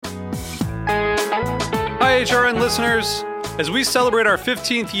HRN listeners. As we celebrate our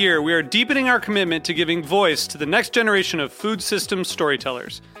 15th year, we are deepening our commitment to giving voice to the next generation of food systems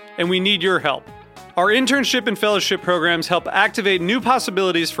storytellers, and we need your help. Our internship and fellowship programs help activate new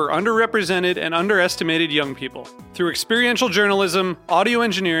possibilities for underrepresented and underestimated young people through experiential journalism, audio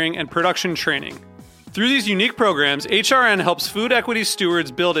engineering, and production training. Through these unique programs, HRN helps food equity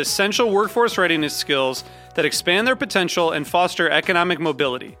stewards build essential workforce readiness skills that expand their potential and foster economic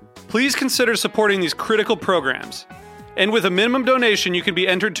mobility. Please consider supporting these critical programs. And with a minimum donation, you can be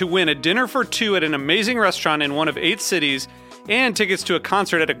entered to win a dinner for two at an amazing restaurant in one of 8 cities and tickets to a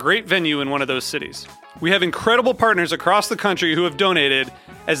concert at a great venue in one of those cities. We have incredible partners across the country who have donated,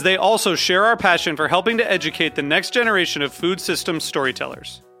 as they also share our passion for helping to educate the next generation of food systems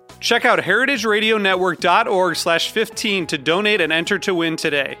storytellers. Check out heritageradionetwork.org/15 to donate and enter to win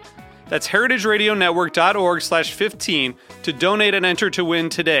today. That's heritageradionetwork.org/15 to donate and enter to win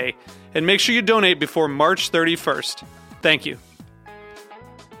today. And make sure you donate before March 31st. Thank you.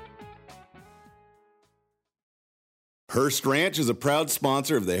 Hearst Ranch is a proud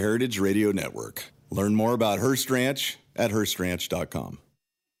sponsor of the Heritage Radio Network. Learn more about Hearst Ranch at HearstRanch.com.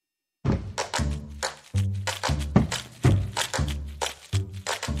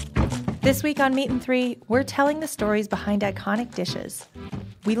 This week on Meat and Three, we're telling the stories behind iconic dishes.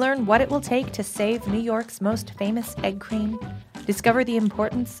 We learn what it will take to save New York's most famous egg cream, discover the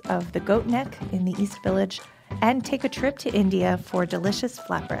importance of the goat neck in the East Village, and take a trip to India for delicious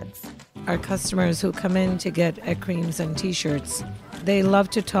flatbreads. Our customers who come in to get egg creams and t-shirts, they love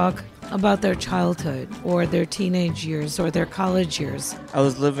to talk about their childhood or their teenage years or their college years. I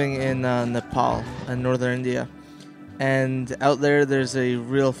was living in Nepal, in northern India, and out there's a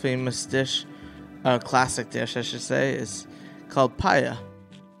real famous dish, a classic dish I should say, is called paya.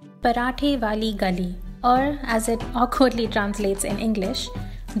 Parathe Wali Gali, or as it awkwardly translates in English,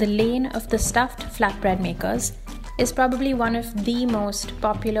 the lane of the stuffed flatbread makers, is probably one of the most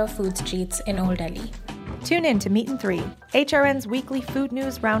popular food streets in Old Delhi. Tune in to Meat and Three, HRN's weekly food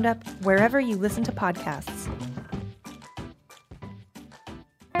news roundup, wherever you listen to podcasts.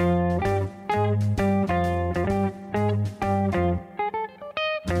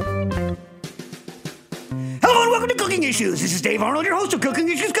 Hello and welcome to Cooking Issues. This is Dave Arnold, your host of Cooking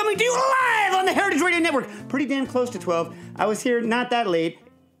Issues, coming to you live on the Heritage Radio Network. Pretty damn close to 12. I was here not that late.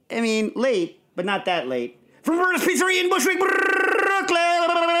 I mean, late, but not that late. From Roberta's Pizzeria in Bushwick,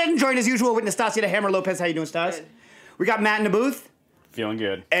 Brooklyn. Joined as usual with Nastasia the Hammer Lopez. How you doing, Stas? Good. We got Matt in the booth. Feeling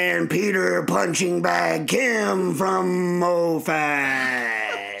good. And Peter Punching Bag Kim from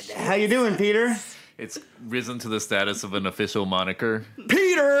MoFad. How you doing, Peter? It's risen to the status of an official moniker.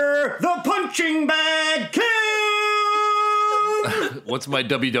 Peter the Punching Bag Kim! What's my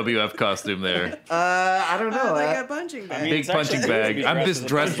WWF costume there? I don't know. Like a punching bag. Big punching bag. I'm just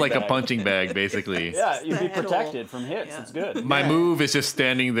dressed like a punching bag, basically. Yeah, you'd be protected from hits. Yeah. It's good. My move is just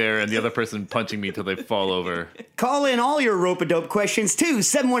standing there and the other person punching me till they fall over. Call in all your rope-a-dope questions to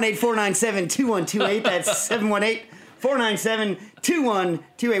 718-497-2128. That's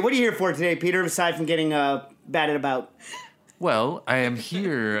 718-497-2128. What are you here for today, Peter, aside from getting batted about? Well, I am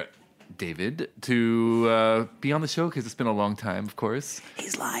here, David, to be on the show because it's been a long time, of course.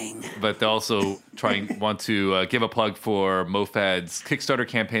 He's lying. But also want to give a plug for MoFad's Kickstarter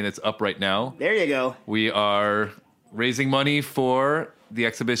campaign that's up right now. There you go. We are raising money for the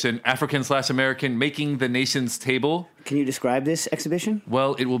exhibition African/American Making the Nation's Table. Can you describe this exhibition?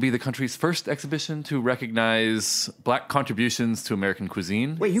 Well, it will be the country's first exhibition to recognize black contributions to American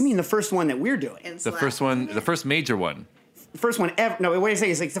cuisine. Wait, you mean the first one that we're doing? The first major one. The first one ever. No, what I say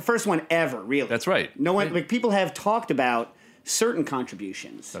is like the first one ever, really. That's right. No one, like people have talked about certain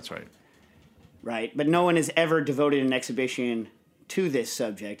contributions. That's right. Right, but no one has ever devoted an exhibition to this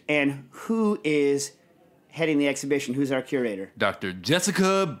subject. And who is heading the exhibition? Who's our curator? Dr.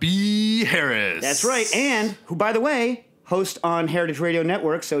 Jessica B. Harris. That's right, and who, by the way, hosts on Heritage Radio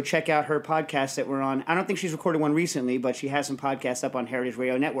Network, so check out her podcast that we're on. I don't think she's recorded one recently, but she has some podcasts up on Heritage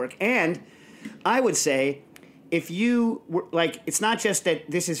Radio Network. And I would say, if you were, like, it's not just that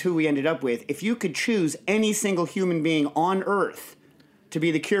this is who we ended up with. If you could choose any single human being on Earth to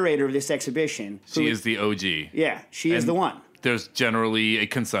be the curator of this exhibition. She is the OG. Yeah, she is the one. There's generally a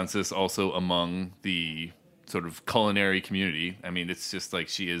consensus also among the sort of culinary community. I mean, it's just like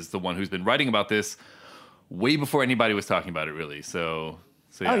she is the one who's been writing about this way before anybody was talking about it, really. So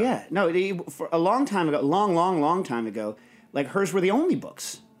yeah. Oh, yeah. No, for a long time ago, long time ago, like hers were the only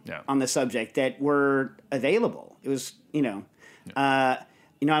books on the subject that were available. It was, I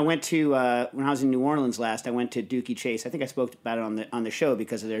went to, when I was in New Orleans last, I went to Dooky Chase. I think I spoke about it on the show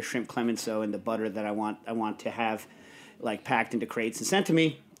because of their shrimp clemenceau and the butter that I want to have like packed into crates and sent to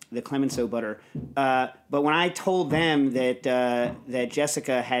me. the Clemenceau butter. But when I told them that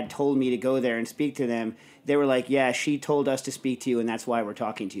Jessica had told me to go there and speak to them, they were like, "Yeah, she told us to speak to you, and that's why we're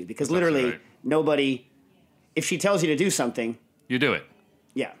talking to you." Because literally nobody, if she tells you to do something, you do it.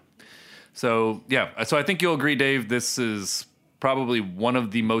 Yeah. So I think you'll agree, Dave. This is probably one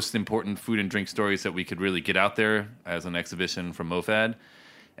of the most important food and drink stories that we could really get out there as an exhibition from MoFad.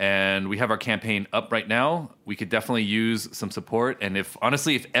 And we have our campaign up right now. We could definitely use some support. And if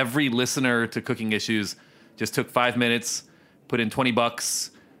every listener to Cooking Issues just took 5 minutes, put in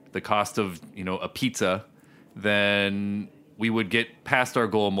 $20, the cost of, a pizza, then we would get past our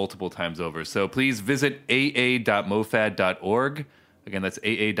goal multiple times over. So please visit aa.mofad.org. Again, that's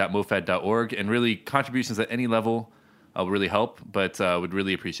aa.mofad.org. And really, contributions at any level will really help, but would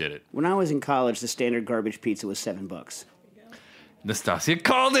really appreciate it. When I was in college, the standard garbage pizza was $7. Nastasia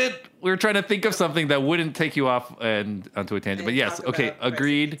called it. We were trying to think of something that wouldn't take you off and onto a tangent. But yes, okay,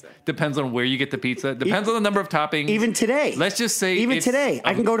 agreed. Depends on where you get the pizza. Depends on the number of toppings. Even today. Let's just say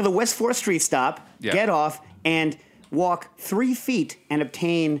I can go to the West 4th Street stop, get off, and walk 3 feet and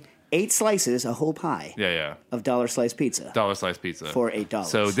obtain 8 slices, a whole pie. Of dollar slice pizza. Dollar slice pizza. For $8.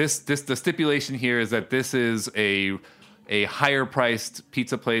 So the stipulation here is that this is a higher priced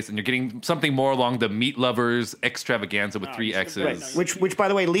pizza place, and you're getting something more along the meat lovers extravaganza with 3 X's. Right. Which, by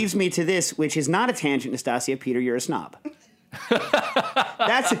the way, leads me to this, which is not a tangent, Nastasia. Peter, you're a snob.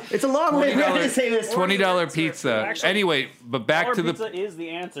 It's a long way to say this. $20 pizza. Actually, anyway, but back to pizza is the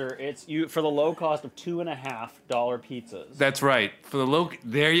answer. It's for the low cost of $2.50 pizzas. That's right. For the low,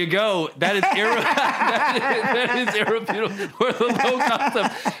 there you go. That is that is irrefutable. For the low cost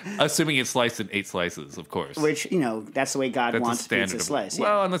of, assuming it's sliced in 8 slices, of course. Which that's the way God wants pizza sliced.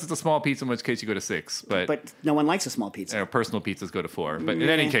 Well, unless it's a small pizza, in which case you go to 6. But no one likes a small pizza. Personal pizzas go to 4. But in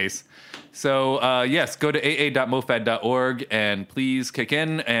any case, so yes, go to aa.mofad.org and please kick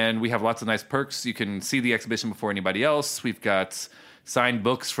in. And we have lots of nice perks. You can see the exhibition before anybody else. We've got signed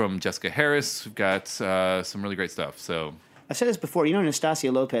books from Jessica Harris. We've got some really great stuff. So I've said this before.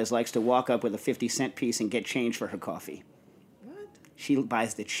 Nastasia Lopez likes to walk up with a 50-cent piece and get change for her coffee. What? She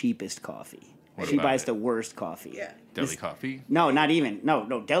buys the cheapest coffee. She buys the worst coffee. Yeah. Deli coffee? No, not even.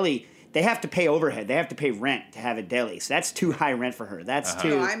 No, deli. They have to pay overhead. They have to pay rent to have a deli. So that's too high rent for her. That's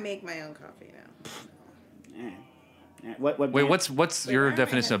too. No, I make my own coffee now. Wait, what's your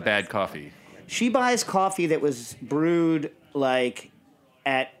definition of bad coffee? She buys coffee that was brewed like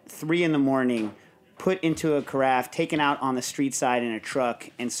at 3 a.m, put into a carafe, taken out on the street side in a truck,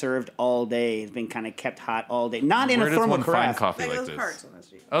 and served all day. It's been kind of kept hot all day. Not in a formal carafe. Where does one find coffee like those this? carts on the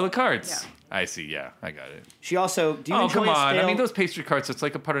street. Oh, the carts. Yeah. I see. Yeah, I got it. She also. Do you oh, enjoy come on. stale... I mean, those pastry carts, it's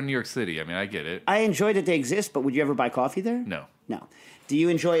like a part of New York City. I mean, I get it. I enjoy that they exist, but would you ever buy coffee there? No. Do you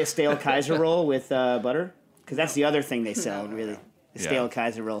enjoy a stale Kaiser roll with butter? Because that's the other thing they sell, really. The stale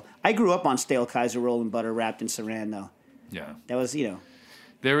Kaiser roll. I grew up on stale Kaiser roll and butter wrapped in saran, though. Yeah. That was,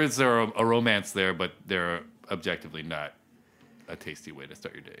 There is a romance there, but they're objectively not a tasty way to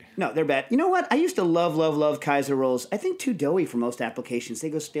start your day. No, they're bad. You know what? I used to love Kaiser rolls. I think too doughy for most applications. They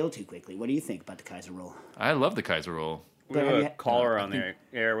go stale too quickly. What do you think about the Kaiser roll? I love the Kaiser roll. We have a caller on the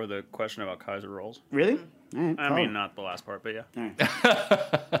air with a question about Kaiser rolls. Really? All right, I mean, not the last part, but yeah. All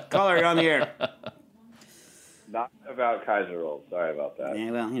right. Caller, you're on the air. Not about Kaiser rolls. Sorry about that.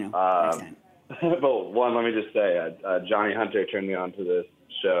 Yeah, well, next time. But one, let me just say, Johnny Hunter turned me on to this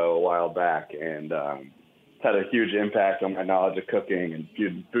show a while back, and had a huge impact on my knowledge of cooking and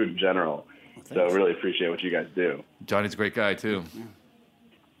food in general. So really appreciate what you guys do. Johnny's a great guy, too.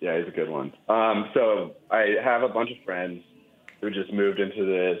 Yeah, he's a good one. So I have a bunch of friends who just moved into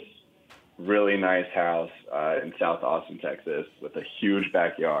this really nice house in South Austin, Texas, with a huge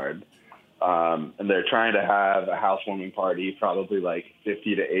backyard. And they're trying to have a housewarming party, probably like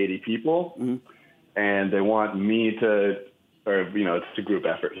 50 to 80 people. Mm-hmm. And they want me to, it's a group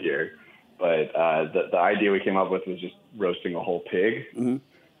effort here. But the idea we came up with was just roasting a whole pig.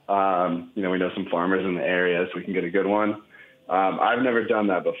 Mm-hmm. We know some farmers in the area, so we can get a good one. I've never done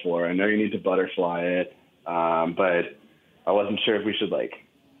that before. I know you need to butterfly it, but I wasn't sure if we should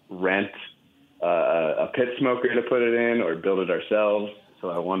rent a pit smoker to put it in or build it ourselves. So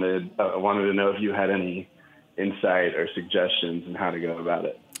I wanted to know if you had any insight or suggestions on how to go about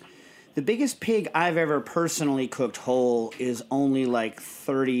it. The biggest pig I've ever personally cooked whole is only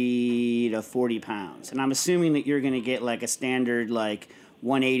 30 to 40 pounds. And I'm assuming that you're going to get a standard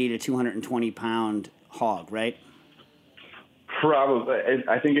 180 to 220 pound hog, right? Probably.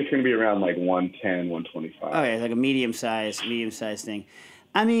 I think it's going to be around 110, 125. Okay, like a medium size thing.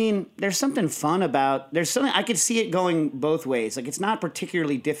 I mean, there's something fun about. I could see it going both ways. It's not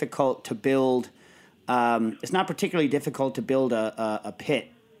particularly difficult to build. It's not particularly difficult to build a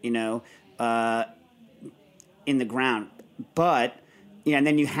pit in the ground. But, and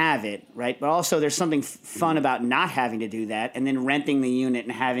then you have it, right? But also there's something fun about not having to do that and then renting the unit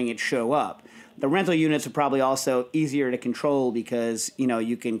and having it show up. The rental units are probably also easier to control because,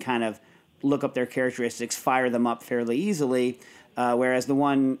 you can kind of look up their characteristics, fire them up fairly easily. Whereas the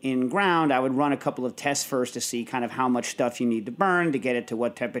one in ground, I would run a couple of tests first to see kind of how much stuff you need to burn to get it to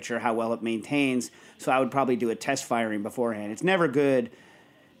what temperature, how well it maintains. So I would probably do a test firing beforehand. It's never good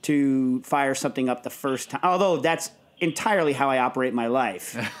to fire something up the first time, although that's entirely how I operate my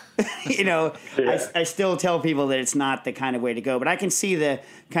life. I still tell people that it's not the kind of way to go, but I can see the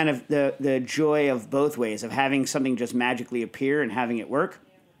kind of the joy of both ways, of having something just magically appear and having it work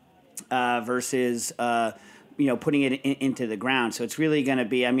versus putting it into the ground. So it's really going to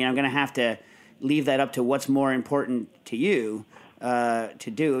be, I'm going to have to leave that up to what's more important to you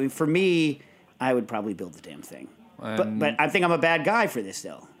to do. I mean, for me, I would probably build the damn thing. But I think I'm a bad guy for this,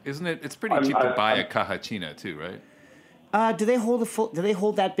 though. Isn't it? It's pretty cheap to buy a Kahachina too, right? Do they hold Do they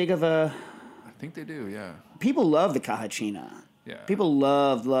hold that big of a? I think they do. Yeah. People love the Kahachina. Yeah. People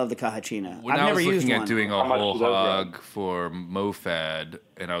love the Kahachina. When I've I never was used looking one. at doing a How much whole do those hog for MoFad,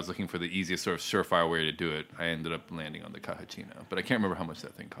 and I was looking for the easiest sort of surefire way to do it, I ended up landing on the Kahachina. But I can't remember how much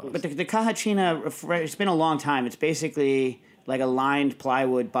that thing cost. But the Kahachina, it's been a long time. It's basically like a lined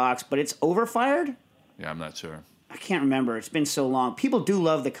plywood box, but it's overfired. Yeah, I'm not sure. I can't remember. It's been so long. People do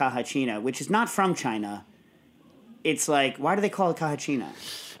love the Kahachina, which is not from China. It's like, why do they call it Kahachina?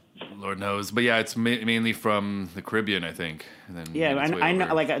 Lord knows. But yeah, it's mainly from the Caribbean, I think. And then Yeah, I know.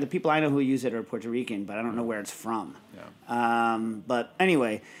 over. Like the people I know who use it are Puerto Rican, but I don't know where it's from. Yeah. But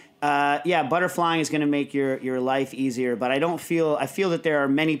anyway, butterflying is going to make your life easier. But I feel that there are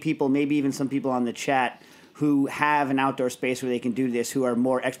many people, maybe even some people on the chat, who have an outdoor space where they can do this, who are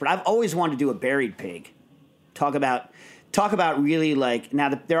more expert. I've always wanted to do a buried pig. Talk about really like now.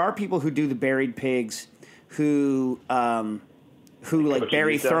 There are people who do the buried pigs who like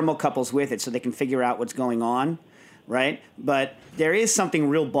bury thermocouples with it so they can figure out what's going on, right? But there is something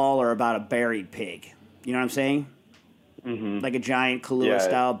real baller about a buried pig. You know what I'm saying? Mm-hmm. Like a giant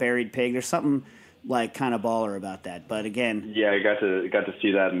Kahlua-style buried pig. There's something like kind of baller about that. But again, yeah, I got to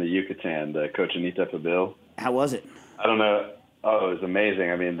see that in the Yucatan, the Cochinita Pibil. How was it? I don't know. Oh, it was amazing.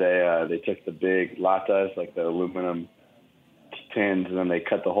 I mean, they took the big latas, like the aluminum tins, and then they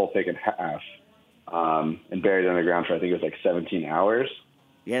cut the whole pig in half and buried it underground for, I think it was like 17 hours.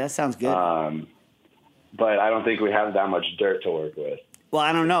 Yeah, that sounds good. But I don't think we have that much dirt to work with. Well,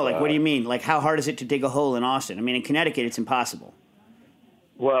 I don't know. Like, what do you mean? Like, how hard is it to dig a hole in Austin? I mean, in Connecticut, it's impossible.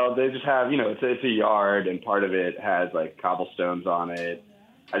 Well, they just have, it's a yard, and part of it has, like, cobblestones on it.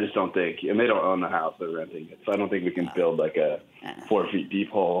 I just don't think, and they don't own the house, they're renting it, so I don't think we can build, like, a 4 feet deep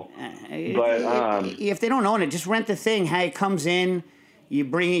hole. But if they don't own it, just rent the thing. Hey, it comes in, you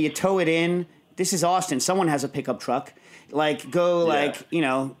bring it, you tow it in. This is Austin. Someone has a pickup truck. Like, tow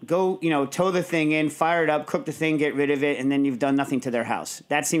the thing in, fire it up, cook the thing, get rid of it, and then you've done nothing to their house.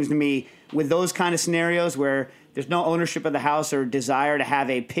 That seems to me, with those kind of scenarios where there's no ownership of the house or desire to have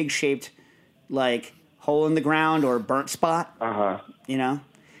a pig-shaped, like, hole in the ground or burnt spot,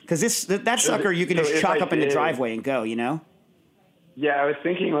 Because that sucker you can just chalk up in the driveway and go, Yeah, I was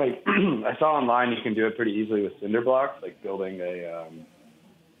thinking, like, I saw online you can do it pretty easily with cinder blocks, like building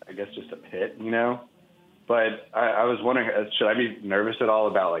I guess just a pit, But I was wondering, should I be nervous at all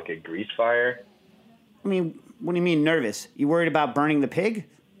about, like, a grease fire? I mean, what do you mean nervous? You worried about burning the pig?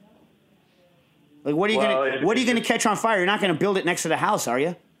 Like, what are you gonna catch on fire? You're not gonna build it next to the house, are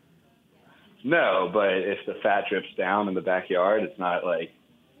you? No, but if the fat drips down in the backyard, it's not, like,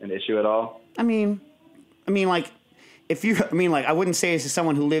 an issue at all. I mean, like, I wouldn't say this to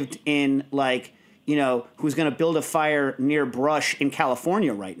someone who lived in, like, who's going to build a fire near brush in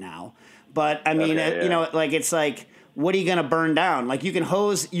California right now. But I mean, like, it's like, what are you going to burn down? Like, you can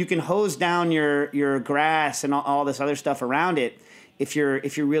hose down your grass and all this other stuff around it if you're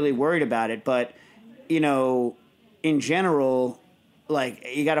really worried about it. But, in general, like,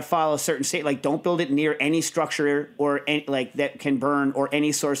 you got to follow a certain state. Like, don't build it near any structure or that can burn or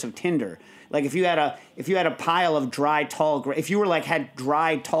any source of tinder. Like, if you had a pile of dry tall if you were like had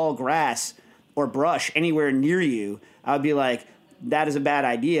dry tall grass or brush anywhere near you, I would be like, that is a bad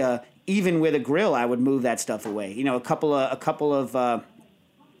idea. Even with a grill, I would move that stuff away. A couple of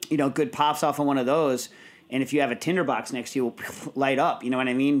good pops off on one of those, and if you have a tinderbox next to you, it will light up. You know what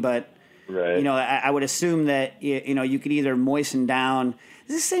I mean? But right. I would assume that you could either moisten down.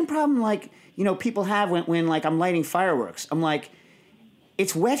 It's the same problem like people have when like I'm lighting fireworks. I'm like,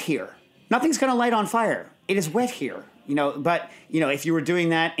 it's wet here. Nothing's going to light on fire. It is wet here. But if you were doing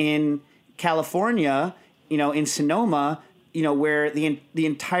that in California, in Sonoma, where the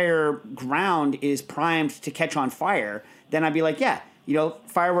entire ground is primed to catch on fire, then I'd be like, yeah,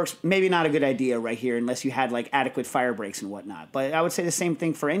 fireworks, maybe not a good idea right here unless you had like adequate fire breaks and whatnot. But I would say the same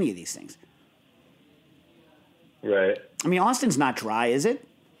thing for any of these things. Right. I mean, Austin's not dry, is it?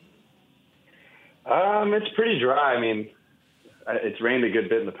 It's pretty dry. I mean, it's rained a good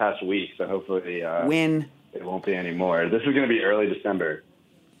bit in the past week, so hopefully when it won't be anymore. This is going to be early December.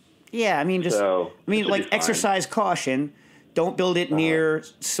 Yeah, I mean, like exercise caution. Don't build it near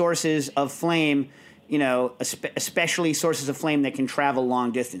sources of flame, especially sources of flame that can travel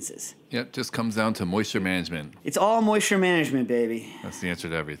long distances. Yep, just comes down to moisture management. It's all moisture management, baby. That's the answer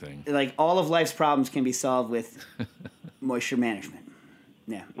to everything. Like, all of life's problems can be solved with moisture management.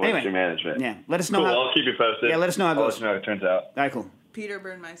 Yeah. Moisture management. Yeah. Let us know cool. how... I'll keep you posted. Yeah, let us know how it goes. I'll let you know how it turns out. All right, cool. Peter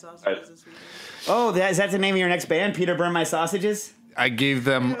burned my sausages this weekend. Oh, is that the name of your next band? Peter Burn My Sausages? I gave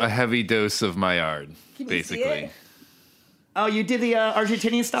them a heavy dose of Maillard, basically. See it? Oh, you did the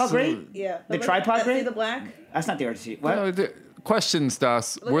Argentinian style grate? Yeah. The tripod grate? See the black? That's not the Argentinian. What? No, question,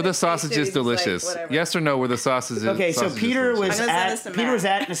 Stas. Were the sausages delicious? Yes or no? Were the sausages? Okay, so Peter delicious? was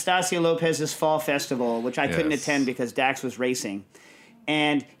at Nastasia Lopez's fall festival, which I couldn't attend because Dax was racing,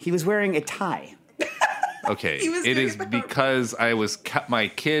 and he was wearing a tie. Okay, it is because my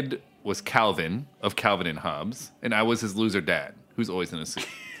kid was Calvin of Calvin and Hobbes, and I was his loser dad, who's always in a suit.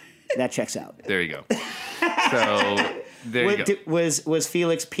 That checks out. There you go. So there you go. Was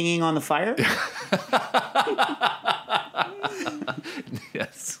Felix peeing on the fire?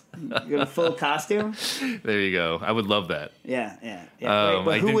 Yes. You got a full costume? There you go. I would love that. Yeah.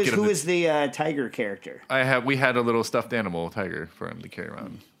 But who was the tiger character? We had a little stuffed animal tiger for him to carry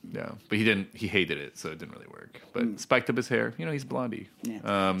around. Yeah, but he hated it, so it didn't really work. But spiked up his hair. He's blondie.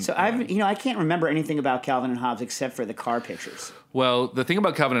 Yeah. So I can't remember anything about Calvin and Hobbes except for the car pictures. Well, the thing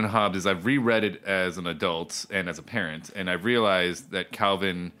about Calvin and Hobbes is I've reread it as an adult and as a parent, and I've realized that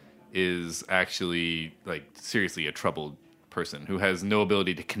Calvin is actually seriously a troubled person who has no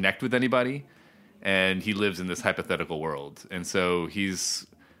ability to connect with anybody, and he lives in this hypothetical world, and so he's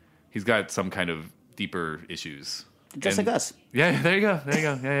got some kind of deeper issues. Just like us. Yeah, there you go.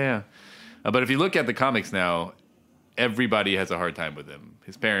 Yeah. But if you look at the comics now, everybody has a hard time with him.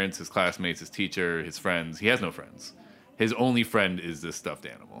 His parents, his classmates, his teacher, his friends. He has no friends. His only friend is this stuffed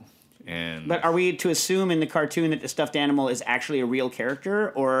animal. But are we to assume in the cartoon that the stuffed animal is actually a real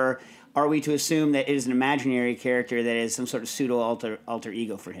character, or are we to assume that it is an imaginary character that is some sort of pseudo alter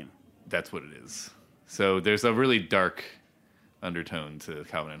ego for him? That's what it is. So there's a really dark undertone to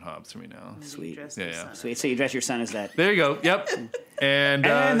Calvin and Hobbes for me now. Sweet. Yeah. Sweet. So you dress your son as that. There you go. Yep. And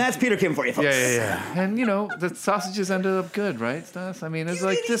that's Peter Kim for you, folks. Yeah. And the sausages ended up good, right, Stas? I mean, it's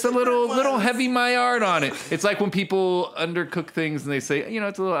like just a little heavy Maillard on it. It's like when people undercook things and they say,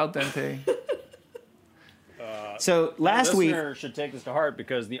 it's a little al dente. So last week, listener should take this to heart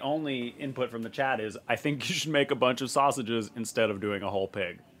because the only input from the chat is, I think you should make a bunch of sausages instead of doing a whole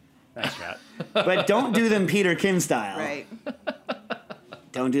pig. Thanks, chat. But don't do them Peter Kim style. Right.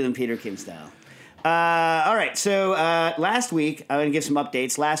 Don't do them Peter Kim style. All right. So last week, I'm going to give some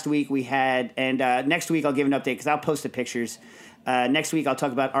updates. Last week we had, and next week I'll give an update because I'll post the pictures. Next week I'll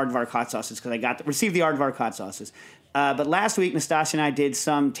talk about Aardvark hot sauces because I received the Aardvark hot sauces. But last week, Nastasia and I did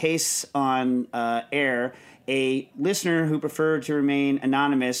some tastes on air. A listener who preferred to remain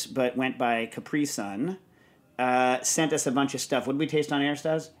anonymous but went by Capri Sun sent us a bunch of stuff. What did we taste on air,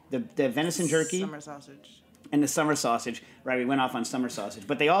 Stas? The venison jerky? Summer sausage. And the summer sausage. Right, we went off on summer sausage.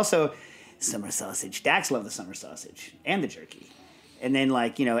 But they also... Summer sausage. Dax loved the summer sausage. And the jerky. And then,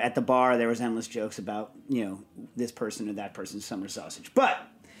 at the bar, there was endless jokes about, this person or that person's summer sausage. But...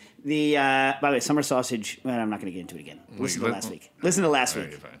 by the way, summer sausage... Well, I'm not going to get into it again. Listen to last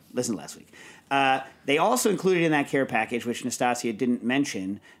week. They also included in that care package, which Nastasia didn't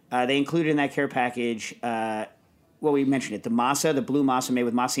mention, they included in that care package... we mentioned it. The masa, the blue masa made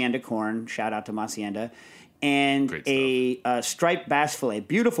with Macienda corn. Shout out to Macienda. And a striped bass fillet.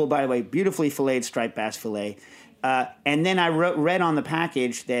 Beautiful, by the way, beautifully filleted striped bass fillet. And then I read on the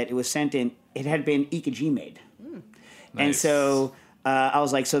package that it was sent in, it had been Ikiji made. Nice. And so I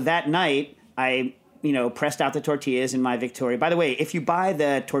was like, so that night I, pressed out the tortillas in my Victoria. By the way, if you buy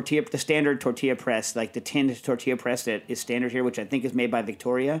the standard tortilla press, like the tinned tortilla press that is standard here, which I think is made by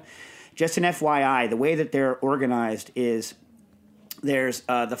Victoria, just an FYI, the way that they're organized is there's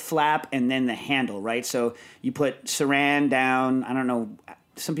the flap and then the handle, right? So you put saran down. I don't know.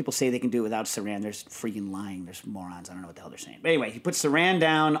 Some people say they can do it without saran. There's freaking lying. There's morons. I don't know what the hell they're saying. But anyway, you put saran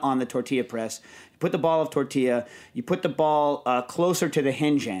down on the tortilla press. You put the ball of tortilla. You put the ball closer to the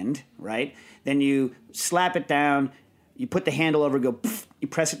hinge end, right? Then you slap it down. You put the handle over, go, poof, You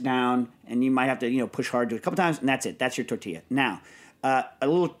press it down, and you might have to, push hard to it a couple times, and that's it. That's your tortilla. Now, a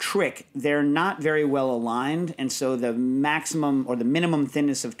little trick, they're not very well aligned, and so the maximum or the minimum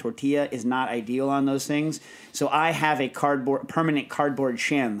thinness of tortilla is not ideal on those things. So I have a permanent cardboard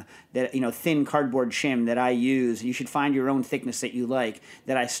shim, that thin cardboard shim that I use. You should find your own thickness that you like,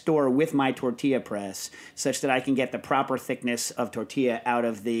 that I store with my tortilla press, such that I can get the proper thickness of tortilla out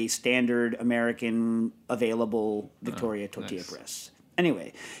of the standard American available Victoria tortilla press.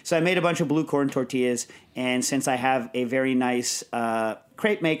 Anyway, so I made a bunch of blue corn tortillas, and since I have a very nice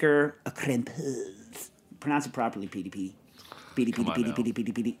crepe maker, a crempeuse, pronounce it properly, PDP.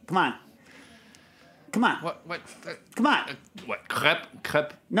 PDP. Come on. What? Come on. What?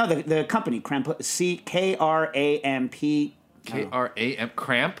 Crepe? No, the company, Crempeuse, Kramp.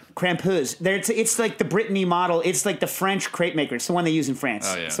 Cramp? Crempeuse. It's like the Brittany model. It's like the French crepe maker. It's the one they use in France.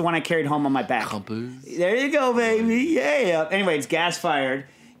 Oh, yeah. It's the one I carried home on my back. Crempeuse. There you go, baby. Yeah. Anyway, it's gas-fired.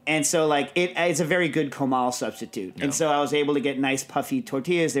 And so, it's a very good Comal substitute. Yeah. And so I was able to get nice, puffy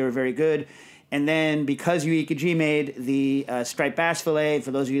tortillas. They were very good. And then, because Yuikajime made the striped bass fillet,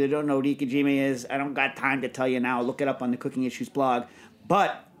 for those of you that don't know what Yuikajime is, I don't got time to tell you now. Look it up on the Cooking Issues blog.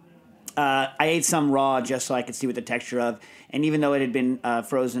 But I ate some raw just so I could see what the texture of. And even though it had been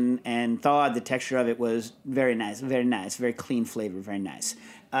frozen and thawed, the texture of it was very nice, very clean flavor, very nice.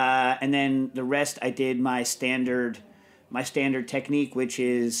 And then the rest, I did my standard technique, which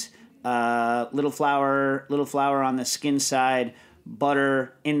is little flour on the skin side,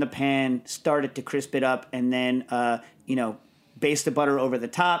 butter in the pan, start it to crisp it up, and then baste the butter over the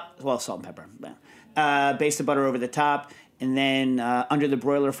top. Well, salt and pepper. Baste the butter over the top. And then under the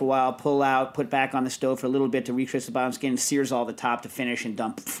broiler for a while, pull out, put back on the stove for a little bit to recrisp the bottom skin, sears all the top to finish, and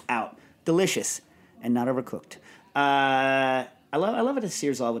dump out. Delicious and not overcooked. I love it. It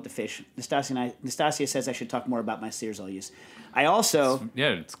sears all with the fish. Nastasia says I should talk more about my searsall use.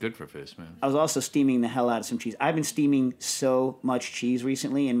 It's good for fish, man. I was also steaming the hell out of some cheese. I've been steaming so much cheese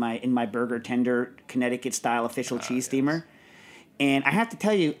recently in my Burger Tender Connecticut style official cheese steamer, and I have to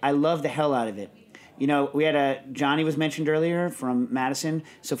tell you, I love the hell out of it. We had Johnny was mentioned earlier from Madison.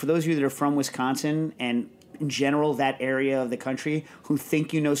 So for those of you that are from Wisconsin and in general that area of the country who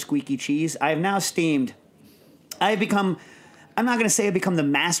think squeaky cheese, I have now steamed. I'm not going to say I've become the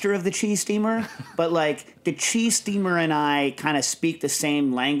master of the cheese steamer, but the cheese steamer and I kind of speak the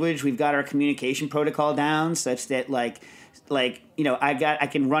same language. We've got our communication protocol down such that I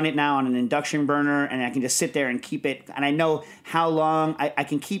can run it now on an induction burner, and I can just sit there and keep it. And I know how long I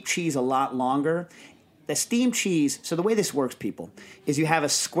can keep cheese a lot longer. The steamed cheese. So the way this works, people, is you have a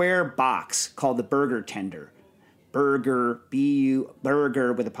square box called the Burger Tender. Burger,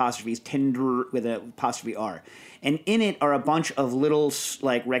 burger with apostrophes, tender with an apostrophe R. And in it are a bunch of little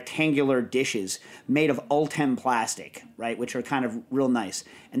rectangular dishes made of Ultem plastic, right, which are kind of real nice.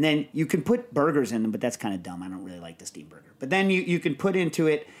 And then you can put burgers in them, but that's kind of dumb. I don't really like the steamed burger. But then you can put into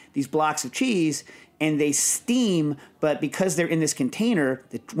it these blocks of cheese, and they steam, but because they're in this container,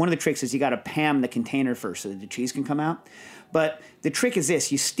 one of the tricks is you got to Pam the container first so that the cheese can come out. But the trick is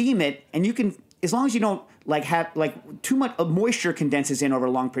this: you steam it, and you can, as long as you don't have too much moisture condenses in over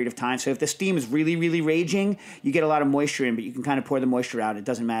a long period of time. So if the steam is really, really raging, you get a lot of moisture in, but you can kind of pour the moisture out. It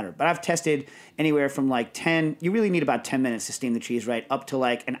doesn't matter. But I've tested anywhere from 10. You really need about 10 minutes to steam the cheese, right? Up to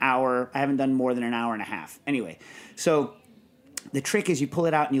an hour. I haven't done more than an hour and a half. Anyway, so the trick is you pull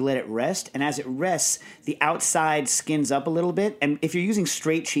it out and you let it rest, and as it rests, the outside skins up a little bit. And if you're using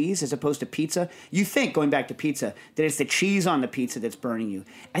straight cheese as opposed to pizza, you think, going back to pizza, that it's the cheese on the pizza that's burning you.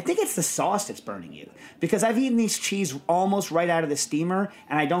 I think it's the sauce that's burning you, because I've eaten these cheese almost right out of the steamer,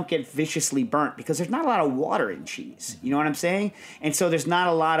 and I don't get viciously burnt because there's not a lot of water in cheese. You know what I'm saying? And so there's not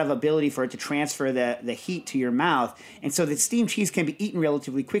a lot of ability for it to transfer the heat to your mouth. And so the steamed cheese can be eaten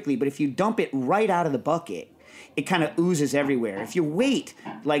relatively quickly, but if you dump it right out of the bucket, it kind of oozes everywhere. If you wait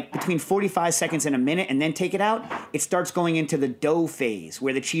between 45 seconds and a minute and then take it out, it starts going into the dough phase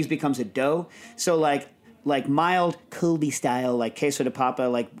where the cheese becomes a dough. So mild Colby style, queso de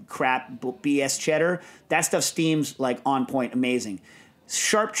papa, crap BS cheddar, that stuff steams on point, amazing.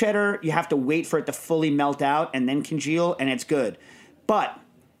 Sharp cheddar, you have to wait for it to fully melt out and then congeal, and it's good. But,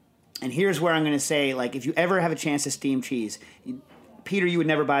 and here's where I'm going to say, if you ever have a chance to steam cheese, Peter, you would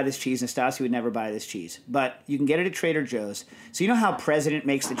never buy this cheese, and Stassi would never buy this cheese. But you can get it at Trader Joe's. So you know how President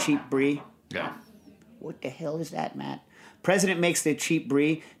makes the cheap brie? Yeah. What the hell is that, Matt? President makes the cheap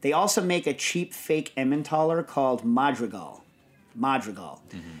brie. They also make a cheap fake Emmentaler called Madrigal.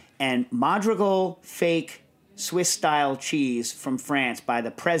 Mm-hmm. And Madrigal fake Swiss-style cheese from France by the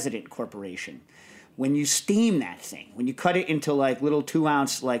President Corporation. When you steam that thing, when you cut it into little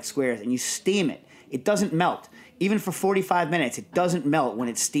 2-ounce squares and you steam it, it doesn't melt. even for 45 minutes. It doesn't melt when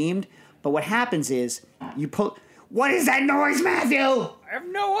it's steamed. But what happens is you pull. What is that noise, Matthew? I have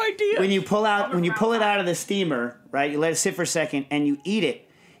no idea. When you pull it out of the steamer, right? You let it sit for a second and you eat it.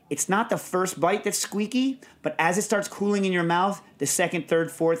 It's not the first bite that's squeaky, but as it starts cooling in your mouth, the second,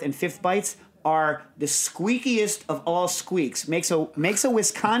 third, fourth, and fifth bites are the squeakiest of all squeaks. Makes a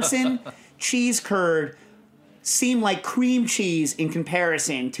Wisconsin cheese curd seem like cream cheese in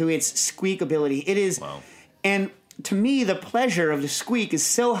comparison to its squeak ability. It is, wow. And to me, the pleasure of the squeak is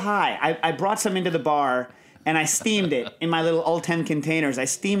so high. I brought some into the bar, and I steamed it in my little Ultem containers. I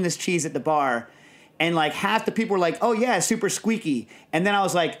steamed this cheese at the bar, and like half the people were like, oh yeah, super squeaky. And then I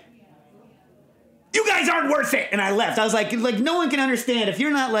was like, you guys aren't worth it. And I left. I was like no one can understand if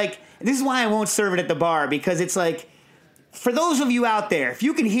you're not like, this is why I won't serve it at the bar, because it's like, for those of you out there, if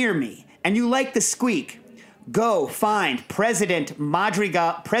you can hear me and you like the squeak, go find President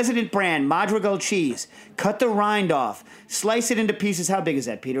brand Madrigal cheese. Cut the rind off. Slice it into pieces. How big is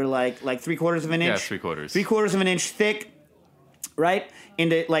that, Peter? Like 3/4 of an inch? Yeah, 3/4. 3/4 of an inch thick, right?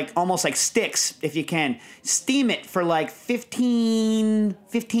 Into like almost like sticks, if you can. Steam it for like 15,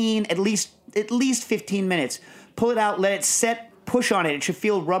 at least 15 minutes. Pull it out, let it set, push on it. It should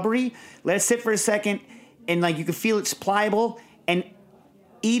feel rubbery. Let it sit for a second, and like you can feel it's pliable, and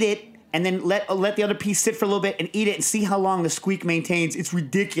eat it. And then let the other piece sit for a little bit and eat it and see how long the squeak maintains. It's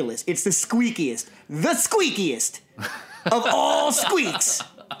ridiculous. It's the squeakiest of all squeaks.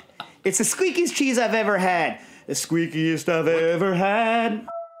 It's the squeakiest cheese I've ever had. The squeakiest I've ever had.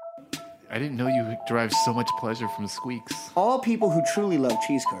 I didn't know you derived so much pleasure from squeaks. All people who truly love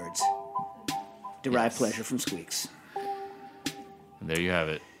cheese curds derive pleasure from squeaks. And there you have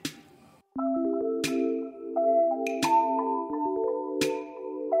it.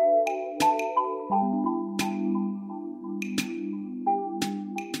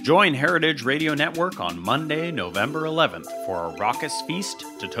 Join Heritage Radio Network on Monday, November 11th for a raucous feast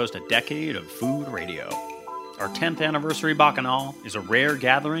to toast a decade of food radio. Our 10th anniversary Bacchanal is a rare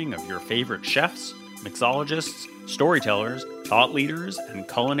gathering of your favorite chefs, mixologists, storytellers, thought leaders, and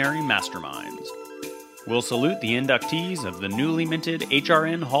culinary masterminds. We'll salute the inductees of the newly minted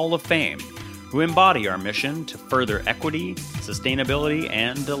HRN Hall of Fame, who embody our mission to further equity, sustainability,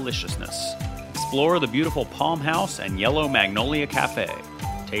 and deliciousness. Explore the beautiful Palm House and Yellow Magnolia Cafe.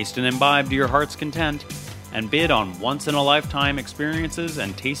 Taste and imbibe to your heart's content, and bid on once-in-a-lifetime experiences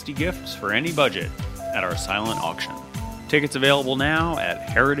and tasty gifts for any budget at our silent auction. Tickets available now at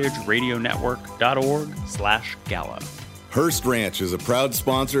heritageradionetwork.org/gala. Hearst Ranch is a proud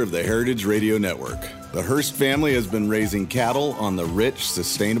sponsor of the Heritage Radio Network. The Hearst family has been raising cattle on the rich,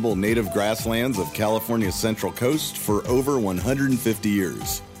 sustainable native grasslands of California's Central Coast for over 150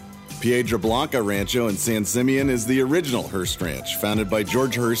 years. Piedra Blanca Rancho in San Simeon is the original Hearst Ranch, founded by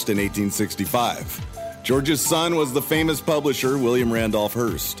George Hearst in 1865. George's son was the famous publisher William Randolph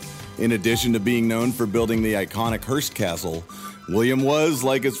Hearst. In addition to being known for building the iconic Hearst Castle, William was,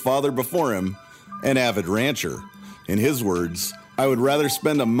 like his father before him, an avid rancher. In his words, "I would rather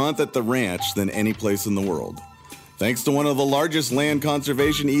spend a month at the ranch than any place in the world." Thanks to one of the largest land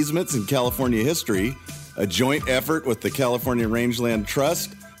conservation easements in California history, a joint effort with the California Rangeland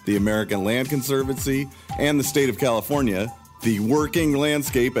Trust, the American Land Conservancy, and the state of California, the working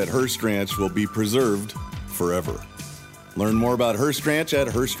landscape at Hearst Ranch will be preserved forever. Learn more about Hearst Ranch at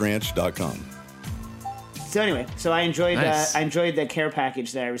HearstRanch.com. So anyway, I enjoyed Nice. the care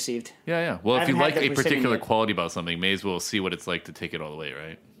package that I received. Yeah. Well, I if you haven't like had a the Persimmon particular yet. quality about something, may as well see what it's like to take it all the way,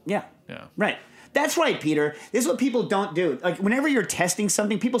 right? Yeah. Yeah. Right. That's right, Peter. This is what people don't do. Like, whenever you're testing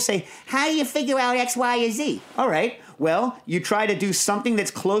something, people say, how do you figure out X, Y, or Z? All right. Well, you try to do something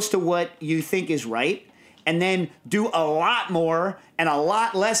that's close to what you think is right, and then do a lot more and a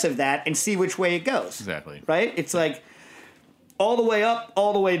lot less of that and see which way it goes. Exactly. Right? It's like all the way up,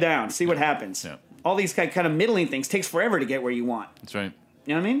 all the way down. See what happens. Yeah. All these kind of middling things takes forever to get where you want. That's right.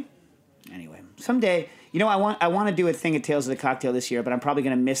 You know what I mean? Anyway, someday, I want to do a thing at Tales of the Cocktail this year, but I'm probably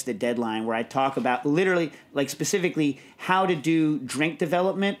going to miss the deadline where I talk about literally, like specifically how to do drink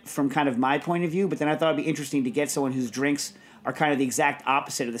development from kind of my point of view. But then I thought it'd be interesting to get someone whose drinks are kind of the exact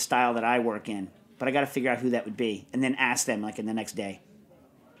opposite of the style that I work in. But I got to figure out who that would be and then ask them like in the next day.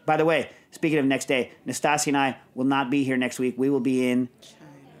 By the way, speaking of next day, Nastasia and I will not be here next week. We will be in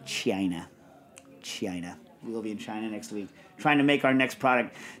China. We will be in China next week, trying to make our next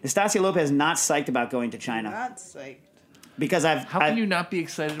product. Nastasia Lopez is not psyched about going to China. Not psyched. Because How can you not be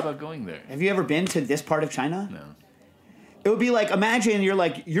excited about going there? Have you ever been to this part of China? No. It would be like, imagine you're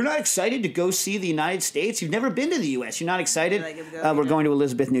not excited to go see the United States. You've never been to the U.S. You're not excited. We're going to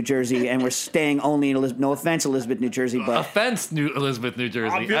Elizabeth, New Jersey, and we're staying only in Elizabeth. No offense, Elizabeth, New Jersey, but Elizabeth, New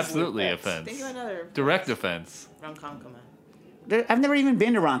Jersey. Obviously. Absolutely offense. Think of another Direct offense. Ronkonkoma. I've never even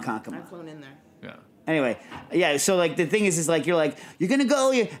been to Ronkonkoma. I've flown in there. Yeah. Anyway, yeah. So like the thing is like you're gonna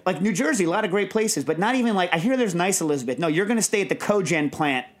go like New Jersey, a lot of great places, but not even like I hear there's nice Elizabeth. No, you're gonna stay at the Cogen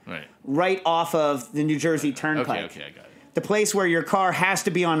plant, right off of the New Jersey Turnpike. Okay, I got it. The place where your car has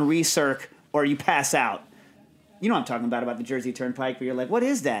to be on recirc or you pass out. You know what I'm talking about the Jersey Turnpike, where you're like, what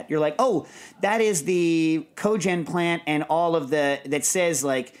is that? You're like, oh, that is the Cogen plant and all of that says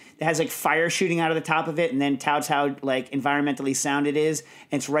like, it has like fire shooting out of the top of it and then touts how like environmentally sound it is.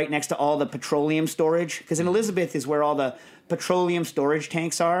 And it's right next to all the petroleum storage. Because in Elizabeth is where all the petroleum storage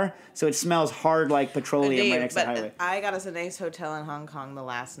tanks are. So it smells hard like petroleum right next to the highway. I got us a nice hotel in Hong Kong the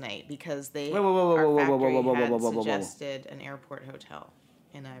last night because our Whoa. factory had suggested an airport hotel.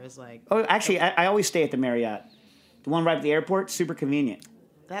 And I was like... Oh, actually, I always stay at the Marriott. The one right at the airport, super convenient.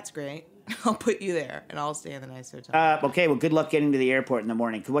 That's great. I'll put you there, and I'll stay in the nice hotel. Okay, well, good luck getting to the airport in the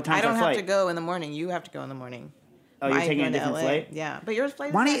morning. What time's I don't our flight? have to go in the morning. You have to go in the morning. Oh, you're taking a different flight? Yeah, but your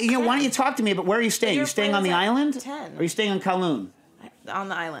flight. Why don't you talk to me? But where are you staying? You staying on the island? 10. Or are you staying on Kowloon? On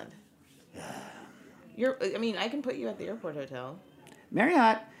the island. I can put you at the airport hotel.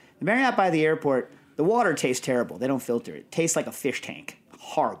 The Marriott by the airport. The water tastes terrible. They don't filter it. It tastes like a fish tank.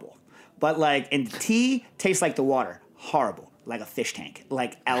 Horrible. But and the tea tastes like the water. Horrible. Like a fish tank.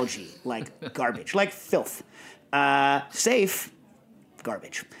 Like algae. Like garbage. Like filth. Safe.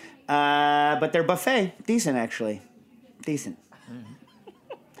 Garbage. But their buffet, decent actually. Decent.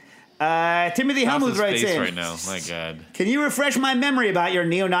 Timothy Helmuth writes in. Right now. My God. Can you refresh my memory about your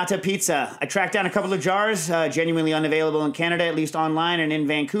Neonata pizza? I tracked down a couple of jars, genuinely unavailable in Canada, at least online and in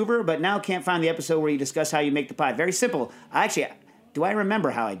Vancouver, but now can't find the episode where you discuss how you make the pie. Very simple. Do I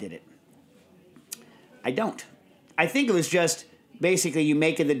remember how I did it? I don't. I think it was just basically you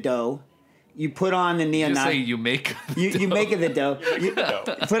make the dough. You put on the Neonata. Just say you make you make the dough. You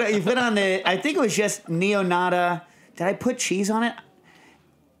put on the. I think it was just Neonata. Did I put cheese on it?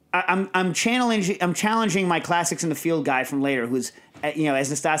 I'm challenging my classics in the field guy from later, who's as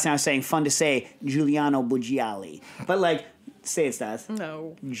Nastasia was saying, fun to say, Giuliano Buggiali. But say it, Stas.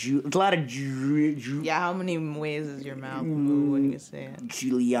 No. A lot of. Yeah, how many ways is your mouth move when you say it?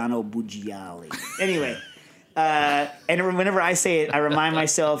 Giuliano Buggiali. Anyway. And whenever I say it, I remind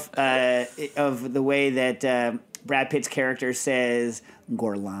myself of the way that Brad Pitt's character says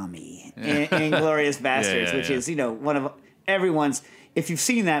Gorlami in Inglourious Bastards, which is one of everyone's. If you've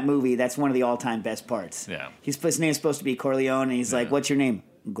seen that movie, that's one of the all-time best parts. Yeah, his name's supposed to be Corleone, and he's like, "What's your name?"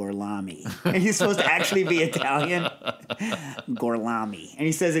 Gorlami. And he's supposed to actually be Italian. Gorlami, and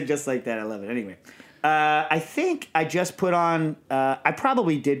he says it just like that. I love it. Anyway, I think I just put on. I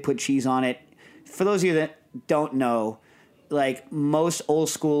probably did put cheese on it. For those of you that don't know, most old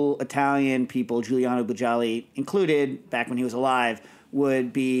school Italian people, Giuliano Buggiali included, back when he was alive,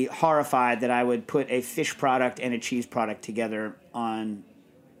 would be horrified that I would put a fish product and a cheese product together on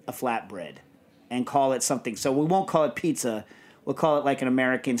a flatbread and call it something. So we won't call it pizza. We'll call it like an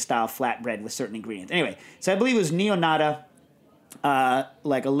American-style flatbread with certain ingredients. Anyway, so I believe it was Neonata, a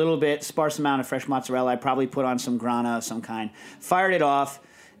little bit, sparse amount of fresh mozzarella. I probably put on some grana of some kind. Fired it off.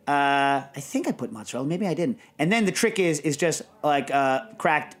 I think I put mozzarella. Maybe I didn't. And then the trick is just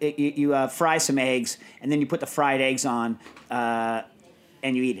cracked. You fry some eggs, and then you put the fried eggs on,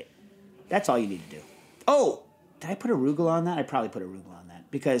 and you eat it. That's all you need to do. Oh, did I put arugula on that? I probably put arugula on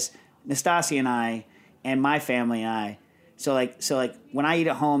that because Nastasia and I, and my family and I. So when I eat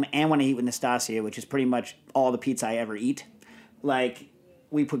at home and when I eat with Nastasia, which is pretty much all the pizza I ever eat,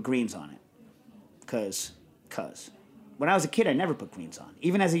 we put greens on it, cause. When I was a kid, I never put greens on.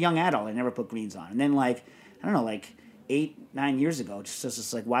 Even as a young adult, I never put greens on. And then, 8-9 years ago,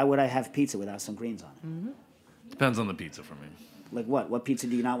 just why would I have pizza without some greens on it? Mm-hmm. Depends on the pizza for me. Like what? What pizza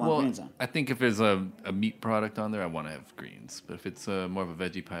do you not want greens on? I think if there's a meat product on there, I want to have greens. But if it's more of a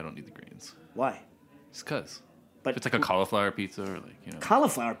veggie pie, I don't need the greens. Why? Just because. But if it's like a cauliflower pizza or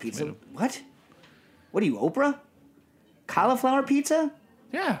Cauliflower pizza? Tomato. What? What are you, Oprah? Cauliflower pizza?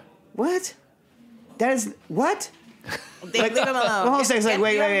 Yeah. What? That is what? Leave them alone. Hold on a second.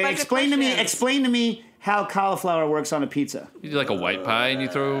 Wait. Explain to me how cauliflower works on a pizza. You do a white pie and you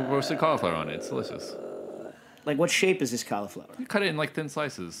throw roasted cauliflower on it. It's delicious. What shape is this cauliflower? You cut it in thin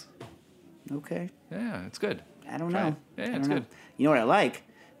slices. Okay. Yeah, it's good. I don't know. Yeah, it's good. You know what I like?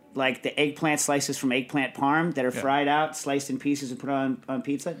 Like the eggplant slices from Eggplant Parm that are fried out, sliced in pieces and put on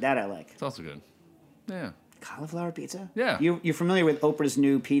pizza. That I like. It's also good. Yeah. Cauliflower pizza? Yeah. You're familiar with Oprah's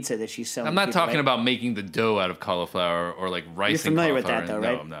new pizza that she's selling? I'm not people, talking right? about making the dough out of cauliflower or like rice. You're familiar and with that, cauliflower. though,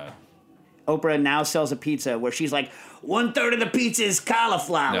 right? No, I'm not. Oprah now sells a pizza where she's like, 1/3 of the pizza is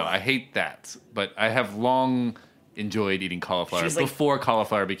cauliflower. No, I hate that. But I have long enjoyed eating cauliflower She's like- before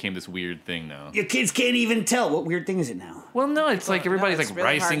cauliflower became this weird thing now. Your kids can't even tell. What weird thing is it now? Well, no, it's like everybody's it's like really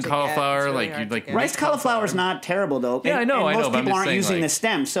rice hard and to get. cauliflower. It's really Like hard you to like get. Rice cauliflower is not terrible, though. Yeah, I know, and I know, most but I'm people just aren't saying, using like- the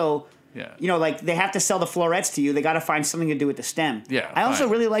stem, so... Yeah. You know, like, they have to sell the florets to you. They got to find something to do with the stem. Yeah, I also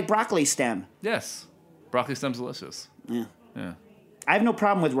fine. really like broccoli stem. Yes, broccoli stem's delicious. Yeah. Yeah. I have no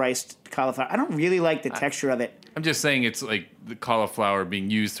problem with riced cauliflower. I don't really like the texture of it. I'm just saying it's like the cauliflower being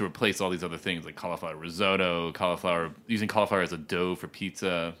used to replace all these other things, like cauliflower risotto, using cauliflower as a dough for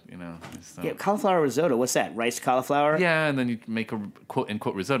pizza. You know. Yeah, cauliflower risotto. What's that? Riced cauliflower? Yeah, and then you make a quote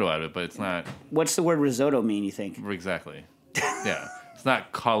unquote risotto out of it, but it's not What's the word risotto mean, you think? exactly. Yeah, it's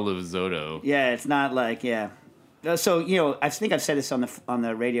not cauliflower. Yeah, it's not like, yeah. So, you know, I think I've said this on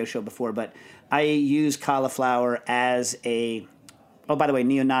the radio show before, but I use cauliflower as a... Oh, by the way,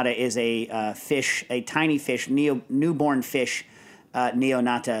 neonata is a fish, a tiny fish, newborn fish,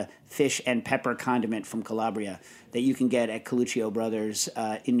 neonata fish and pepper condiment from Calabria that you can get at Coluccio Brothers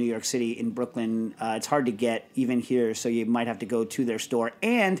in New York City, in Brooklyn. It's hard to get even here, so you might have to go to their store.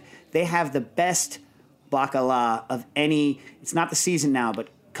 And they have the best bacala of any. It's not the season now, but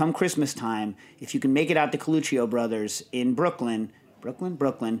come Christmas time, if you can make it out to Coluccio Brothers in Brooklyn,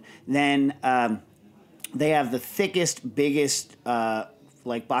 then they have the thickest, biggest,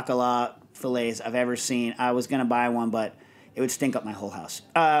 like bacala fillets I've ever seen. I was gonna buy one, but it would stink up my whole house.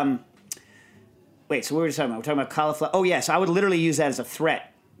 Wait, so what were we talking about? We're talking about cauliflower. Oh, yes, I would literally use that as a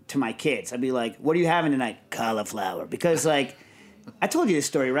threat to my kids. I'd be like, "What are you having tonight?" Cauliflower, because like. I told you this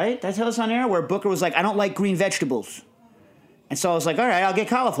story, right? Did I tell this on air? Where Booker was like, I don't like green vegetables. And so I was like, all right, I'll get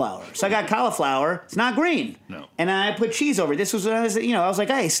cauliflower. So I got cauliflower. It's not green. No. And I put cheese over it. This was when I was, I was like,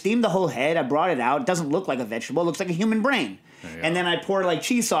 hey, I steamed the whole head. I brought it out. It doesn't look like a vegetable. It looks like a human brain. And then I poured like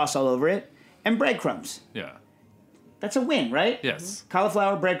cheese sauce all over it and breadcrumbs. Yeah. That's a win, right? Yes.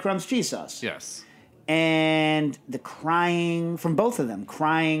 Cauliflower, breadcrumbs, cheese sauce. Yes. And the crying from both of them,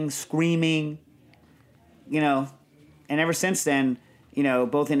 crying, screaming, and ever since then,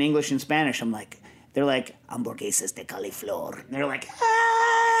 both in English and Spanish, they're like, hamburguesas de cauliflower. And they're like,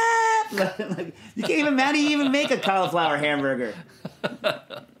 ah! You can't even, how do you even make a cauliflower hamburger?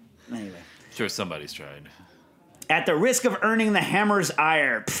 Anyway. Sure, somebody's tried. At the risk of earning the hammer's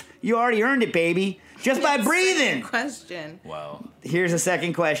ire. You already earned it, baby. Just by breathing. Question. Wow. Here's a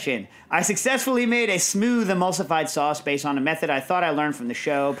second question. I successfully made a smooth emulsified sauce based on a method I thought I learned from the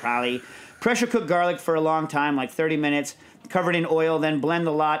show, probably. Pressure cook garlic for a long time, like 30 minutes, covered in oil, then blend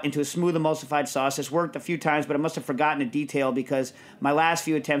the lot into a smooth emulsified sauce. This worked a few times, but I must have forgotten a detail because my last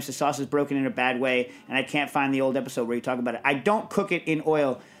few attempts, the sauce is broken in a bad way, and I can't find the old episode where you talk about it. I don't cook it in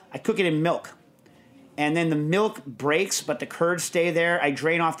oil. I cook it in milk. And then the milk breaks, but the curds stay there. I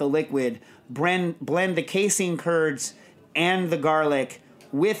drain off the liquid, blend the casein curds and the garlic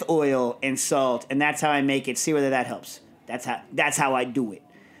with oil and salt, and that's how I make it. See whether that helps. That's how I do it.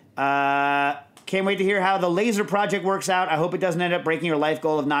 Can't wait to hear how the laser project works out. I hope it doesn't end up breaking your life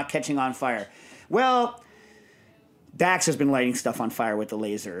goal of not catching on fire. Well, Dax has been lighting stuff on fire with the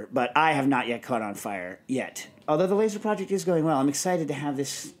laser, but I have not yet caught on fire yet. Although the laser project is going well. I'm excited to have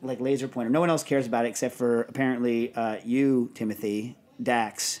this laser pointer. No one else cares about it except for apparently you, Timothy,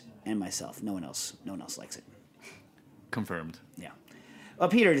 Dax, and myself. No one else likes it. Confirmed. Yeah. Well,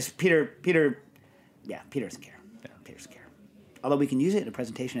 Peter doesn't care. Yeah, Peter doesn't care. Although we can use it in a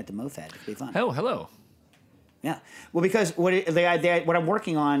presentation at the MoFad. It'd be fun. Oh, hello. Yeah. Well, because what I'm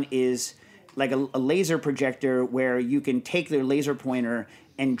working on is like a laser projector where you can take the laser pointer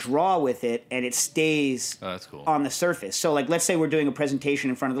and draw with it, and it stays that's cool. on the surface. So, let's say we're doing a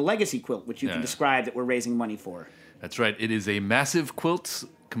presentation in front of the Legacy quilt, which you can describe that we're raising money for. That's right. It is a massive quilt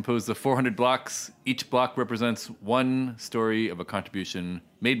composed of 400 blocks. Each block represents one story of a contribution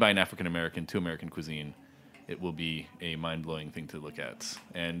made by an African American to American cuisine. It will be a mind-blowing thing to look at.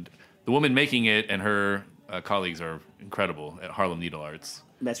 And the woman making it and her colleagues are incredible at Harlem Needle Arts.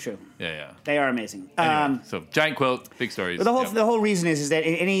 That's true. Yeah. They are amazing. Anyway, so giant quilt, big stories. The whole reason is that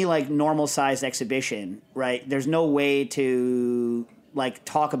in any normal-sized exhibition, right, there's no way to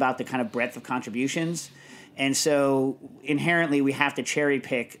talk about the kind of breadth of contributions. And so inherently we have to cherry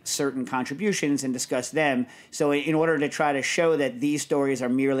pick certain contributions and discuss them. So in order to try to show that these stories are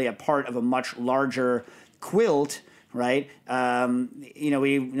merely a part of a much larger quilt, right? We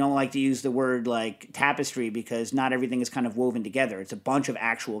don't like to use the word like tapestry because not everything is kind of woven together. It's a bunch of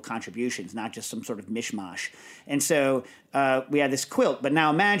actual contributions, not just some sort of mishmash. And so we had this quilt. But now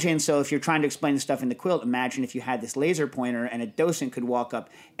imagine, so if you're trying to explain the stuff in the quilt, imagine if you had this laser pointer and a docent could walk up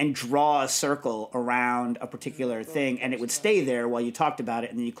and draw a circle around a particular thing, and it would stay there while you talked about it,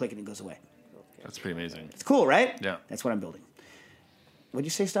 and then you click it and it goes away. That's pretty amazing. It's cool, right? Yeah. That's what I'm building. What'd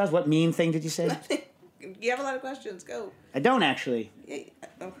you say, Stas? What mean thing did you say? You have a lot of questions. Go. I don't actually. Yeah,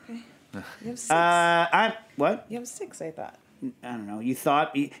 okay. You have 6. What? You have 6, I thought. I don't know. You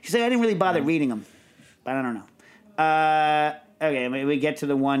thought... She said I didn't really bother reading them. But I don't know. Okay, we get to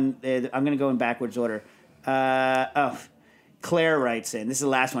the one... I'm going to go in backwards order. Claire writes in. This is the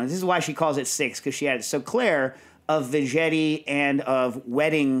last one. This is why she calls it 6, because she had it. So Claire, of Vegetti and of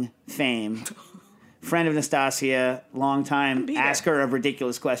wedding fame... friend of Nastasia, longtime asker of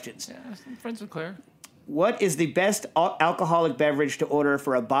ridiculous questions. Yeah, I'm friends with Claire. What is the best alcoholic beverage to order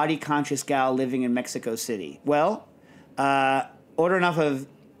for a body-conscious gal living in Mexico City? Well, order enough of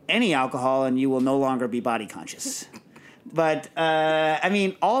any alcohol and you will no longer be body-conscious. But,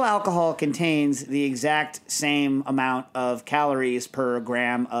 all alcohol contains the exact same amount of calories per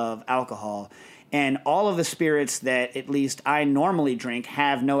gram of alcohol. And all of the spirits that at least I normally drink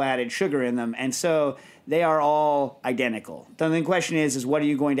have no added sugar in them. And so they are all identical. The question is what are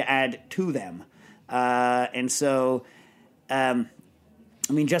you going to add to them? Just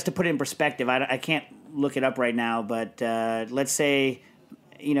to put it in perspective, I can't look it up right now, but let's say,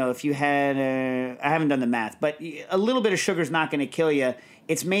 if you had, I haven't done the math, but a little bit of sugar is not going to kill you.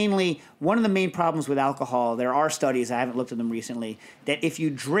 It's mainly, one of the main problems with alcohol, there are studies, I haven't looked at them recently, that if you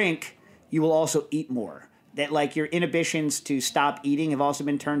drink, you will also eat more. That like your inhibitions to stop eating have also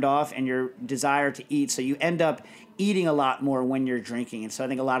been turned off and your desire to eat. So you end up eating a lot more when you're drinking. And so I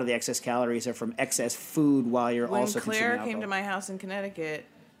think a lot of the excess calories are from excess food while you're also consuming alcohol. When Claire came to my house in Connecticut,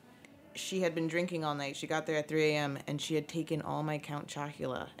 she had been drinking all night. She got there at 3 a.m. and she had taken all my Count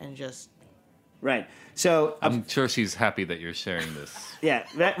Chocula and just... Right. So I'm sure she's happy that you're sharing this. Yeah.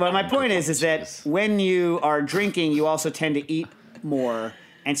 My point is that when you are drinking, you also tend to eat more.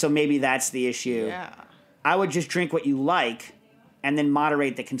 And so maybe that's the issue. Yeah. I would just drink what you like and then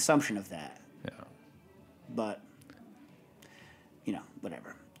moderate the consumption of that. Yeah. But,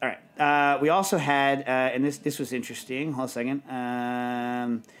 whatever. All right. We also had, and this was interesting. Hold a second.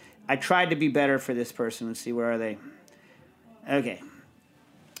 I tried to be better for this person. Let's see, where are they? Okay.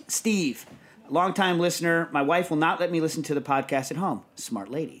 Steve, longtime listener. My wife will not let me listen to the podcast at home. Smart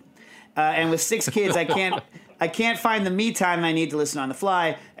lady. And with 6 kids, I can't find the me time I need to listen on the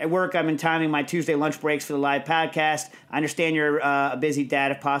fly. At work, I've been timing my Tuesday lunch breaks for the live podcast. I understand you're a busy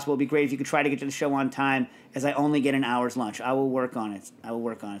dad. If possible, it'd be great if you could try to get to the show on time, as I only get an hour's lunch. I will work on it.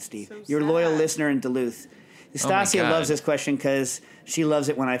 Steve. So you're a loyal listener in Duluth. Stasia loves this question because she loves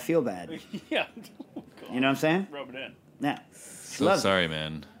it when I feel bad. Yeah. You know what I'm saying? Rub it in. Yeah. So sorry,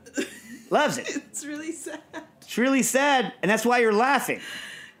 man. Loves it. It's really sad. It's really sad, and that's why you're laughing.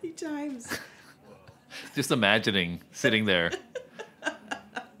 He chimes. Just imagining sitting there,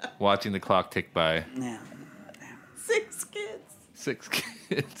 watching the clock tick by. Yeah. 6 kids. 6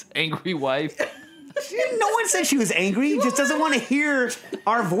 kids. Angry wife. No one said she was angry. She just doesn't want to hear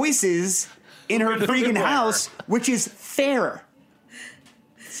our voices in her freaking house, which is fair.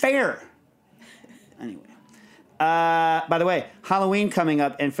 Fair. Anyway. By the way, Halloween coming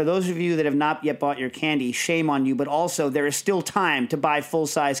up, and for those of you that have not yet bought your candy, shame on you, but also there is still time to buy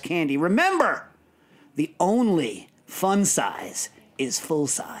full-size candy. Remember, the only fun size is full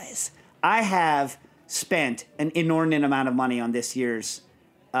size. I have spent an inordinate amount of money on this year's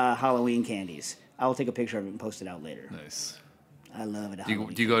Halloween candies. I will take a picture of it and post it out later. Nice. I love it.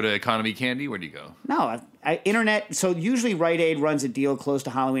 Do you go to Economy Candy? Where do you go? No, internet. So usually Rite Aid runs a deal close to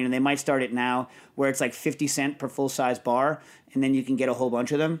Halloween, and they might start it now where it's like 50 cents per full-size bar, and then you can get a whole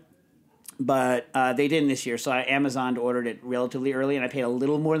bunch of them. But they didn't this year, so I Amazoned ordered it relatively early, and I paid a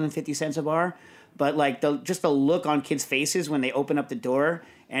little more than 50 cents a bar. But like just the look on kids' faces when they open up the door,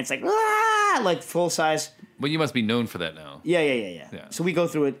 and it's like, ah, like full-size. Well, you must be known for that now. Yeah. So we go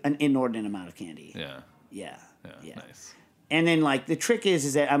through an inordinate amount of candy. Yeah. Yeah. Nice. And then, like, the trick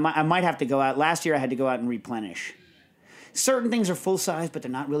is that I might have to go out. Last year, I had to go out and replenish. Certain things are full-size, but they're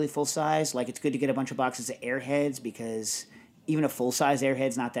not really full-size. Like, it's good to get a bunch of boxes of Airheads because even a full-size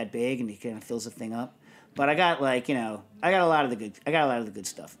Airhead's not that big, and it kind of fills the thing up. But I got, like, I got a lot of the good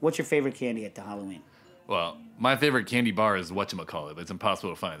stuff. What's your favorite candy at the Halloween? Well, my favorite candy bar is whatchamacallit, but it's impossible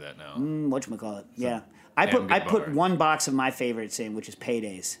to find that now. Whatchamacallit, yeah. I put one box of my favorites in, which is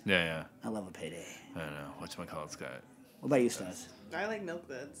Paydays. Yeah. I love a Payday. I don't know. Whatchamacallit's got it. What about you, Stas? I like Milk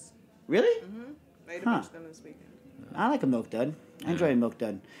Duds. Really? Mm-hmm. I ate a bunch of them this weekend. I like a milk dud. I enjoy a milk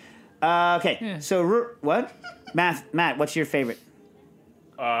dud. Okay, so what? Matt, what's your favorite?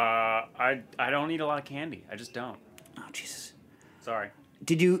 I don't eat a lot of candy. I just don't. Oh, Jesus. Sorry.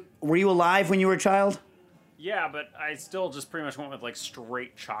 Were you alive when you were a child? Yeah, but I still just pretty much went with like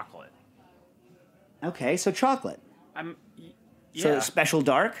straight chocolate. Okay, so chocolate. Yeah. So special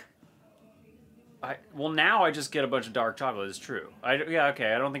dark? Well, now I just get a bunch of dark chocolate. It's true.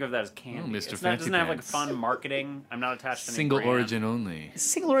 Okay. I don't think of that as candy. Oh, Mr. It Fancy doesn't have like Pants. fun marketing. I'm not attached to any Single brand. origin only.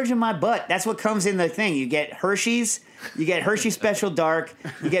 Single origin my butt. That's what comes in the thing. You get Hershey's, you get Hershey Special Dark,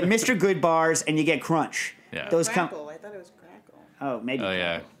 you get Mr. Good Bars, and you get Crunch. Yeah. Those Crackle. I thought it was Crackle. Oh, maybe. Oh,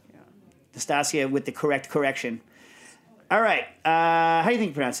 yeah. Nastasia with the correct correction. All right. How do you think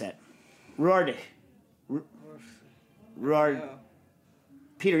you pronounce that? Rord.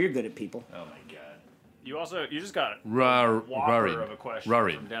 Peter, you're good at people. Oh my god. You just got a Rarid. whopper of a question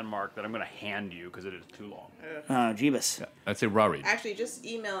Rarid. from Denmark that I'm going to hand you because it is too long. Oh, Jeebus. I'd say Rarid. Actually, just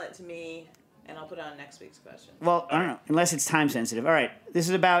email it to me, and I'll put it on next week's question. Well, I don't know, unless it's time sensitive. All right, this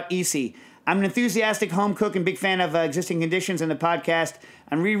is about EC. I'm an enthusiastic home cook and big fan of Existing Conditions and the podcast.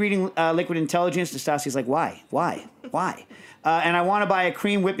 I'm rereading Liquid Intelligence. Nastasia's like, why? And I want to buy a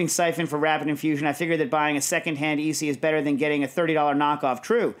cream whipping siphon for rapid infusion. I figured that buying a secondhand EC is better than getting a $30 knockoff.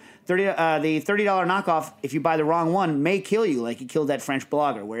 True. The $30 knockoff, if you buy the wrong one, may kill you like it killed that French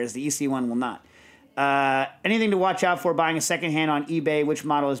blogger, whereas the EC one will not. Anything to watch out for buying a secondhand on eBay? Which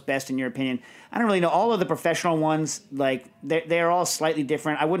model is best in your opinion? I don't really know. All of the professional ones, like they're all slightly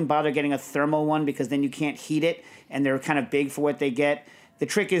different. I wouldn't bother getting a thermal one because then you can't heat it, and they're kind of big for what they get. The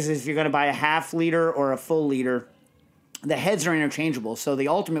trick is if you're going to buy a half liter or a full liter, the heads are interchangeable. So the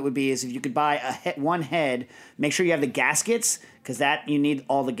ultimate would be is if you could buy one head, make sure you have the gaskets because that you need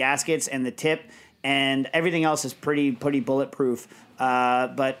all the gaskets and the tip, and everything else is pretty bulletproof.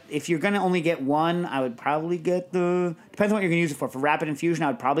 But if you're going to only get one, I would probably get depends on what you're going to use it for. For rapid infusion, I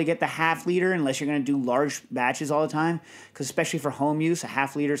would probably get the half liter unless you're going to do large batches all the time, because especially for home use, a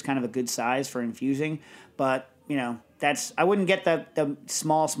half liter is kind of a good size for infusing. But, I wouldn't get the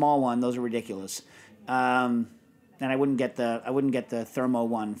small one. Those are ridiculous. And I wouldn't get the thermo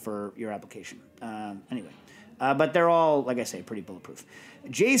one for your application. Anyway. But they're all, like I say, pretty bulletproof.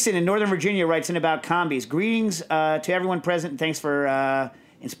 Jason in Northern Virginia writes in about combis. Greetings to everyone present, and thanks for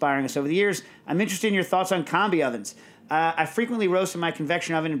inspiring us over the years. I'm interested in your thoughts on combi ovens. I frequently roast in my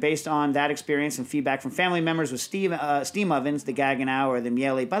convection oven, and based on that experience and feedback from family members with steam ovens, the Gaggenau or the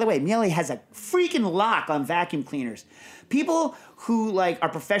Miele. By the way, Miele has a freaking lock on vacuum cleaners. People who are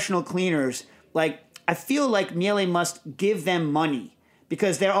professional cleaners, I feel like Miele must give them money.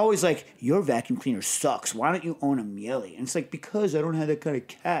 Because they're always like, your vacuum cleaner sucks. Why don't you own a Miele? And it's like, because I don't have that kind of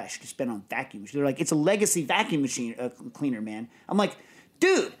cash to spend on vacuums. They're like, it's a legacy vacuum machine cleaner, man. I'm like,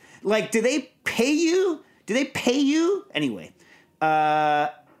 dude, do they pay you? Do they pay you? Anyway,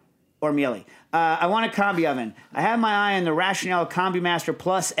 or Miele. I want a combi oven. I have my eye on the Rationale Combi Master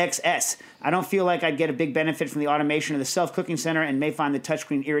Plus XS. I don't feel like I'd get a big benefit from the automation of the self-cooking center and may find the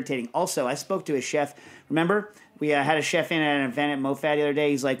touchscreen irritating. Also, I spoke to a chef. Remember? We had a chef in at an event at MoFad the other day.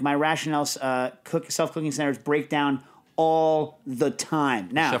 He's like, my Rationale self-cooking centers break down all the time.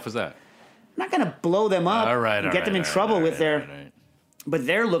 Now, Chef was that? I'm not going to blow them up and get them in trouble with their... But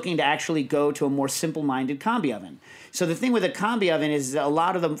they're looking to actually go to a more simple-minded combi oven. So the thing with a combi oven is a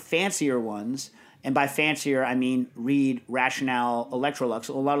lot of the fancier ones, and by fancier I mean Reed, Rationale, Electrolux,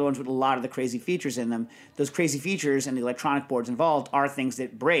 a lot of the ones with a lot of the crazy features in them, those crazy features and the electronic boards involved are things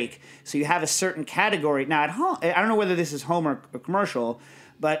that break. So you have a certain category. Now at home, I don't know whether this is home or commercial,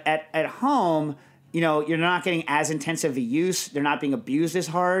 but at home, you're not getting as intensive a use. They're not being abused as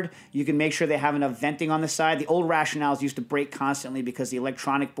hard. You can make sure they have enough venting on the side. The old Rationales used to break constantly because the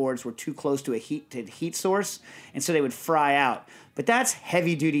electronic boards were too close to a heat source, and so they would fry out. But that's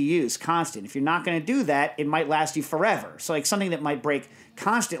heavy-duty use, constant. If you're not going to do that, it might last you forever. So something that might break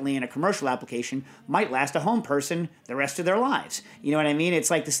constantly in a commercial application might last a home person the rest of their lives. You know what I mean?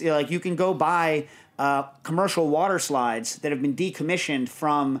 It's like this. You can go buy commercial water slides that have been decommissioned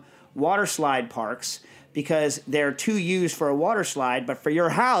from water slide parks because they're too used for a water slide, but for your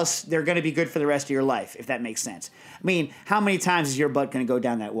house, they're going to be good for the rest of your life, if that makes sense. I mean, how many times is your butt going to go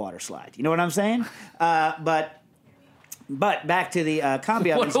down that water slide? You know what I'm saying? But back to the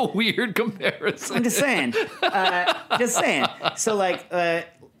combi ovens. What a weird comparison. I'm just saying. So the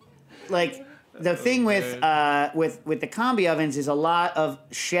thing with the combi ovens is a lot of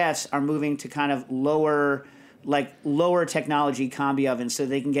chefs are moving to kind of lower technology combi ovens so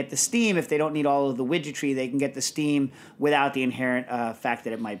they can get the steam. If they don't need all of the widgetry, they can get the steam without the inherent fact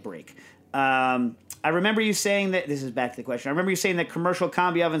that it might break. I remember you saying that, this is back to the question, I remember you saying that commercial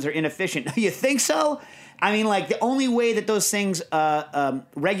combi ovens are inefficient. You think so? I mean, like, the only way that those things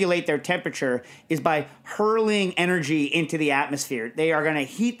regulate their temperature is by hurling energy into the atmosphere. They are going to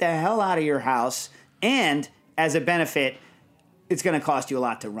heat the hell out of your house, and as a benefit, it's going to cost you a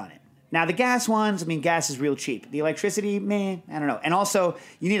lot to run it. Now, the gas ones, I mean, gas is real cheap. The electricity, I don't know. And also,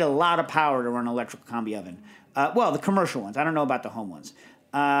 you need a lot of power to run an electrical combi oven. Well, the commercial ones. I don't know about the home ones.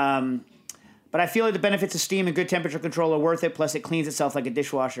 But I feel like the benefits of steam and good temperature control are worth it, plus it cleans itself like a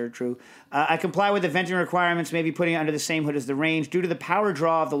dishwasher, true. I comply with the venting requirements, maybe putting it under the same hood as the range. Due to the power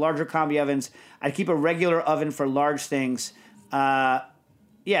draw of the larger combi ovens, I'd keep a regular oven for large things. So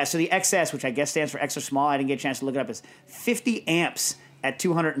the XS, which I guess stands for extra small, I didn't get a chance to look it up, is 50 amps at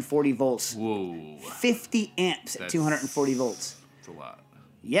 240 volts. Whoa. 50 amps at 240 volts. That's a lot.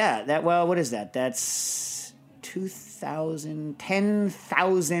 Yeah, what is that? That's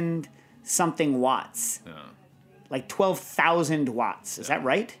 10,000 something watts. Yeah. Like 12,000 watts. Is that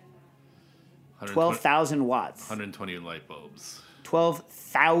right? 12,000 watts. 120 light bulbs.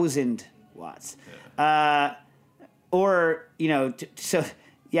 12,000 watts. Yeah.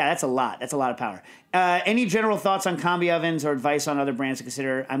 That's a lot. That's a lot of power. Any general thoughts on combi ovens or advice on other brands to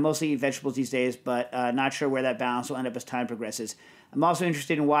consider? I mostly eat vegetables these days, but not sure where that balance will end up as time progresses. I'm also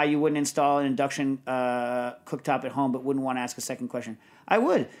interested in why you wouldn't install an induction cooktop at home, but wouldn't want to ask a second question. I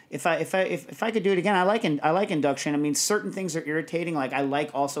would if I could do it again. I like induction. I mean, certain things are irritating. Like I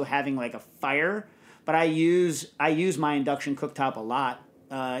like also having like a fire, but I use my induction cooktop a lot.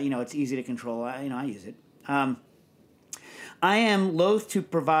 It's easy to control. I use it. I am loath to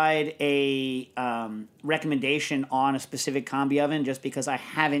provide a recommendation on a specific combi oven just because I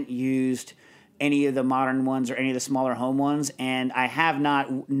haven't used any of the modern ones or any of the smaller home ones, and I have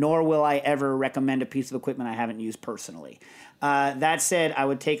not, nor will I ever recommend a piece of equipment I haven't used personally. That said, I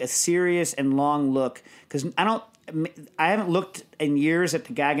would take a serious and long look, because I haven't looked in years at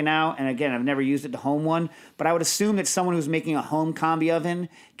the Gaggenau, and again, I've never used it, the home one, but I would assume that someone who's making a home combi oven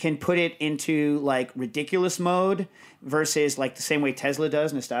can put it into like ridiculous mode versus like the same way Tesla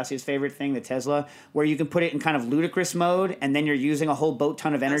does, Nastasia's favorite thing, the Tesla, where you can put it in kind of ludicrous mode, and then you're using a whole boat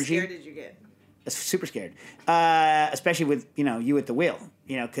ton of energy. How scared did you get? Super scared, especially with you at the wheel,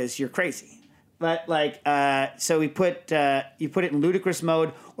 because you're crazy. But so you put it in ludicrous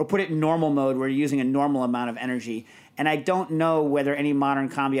mode or put it in normal mode where you're using a normal amount of energy. And I don't know whether any modern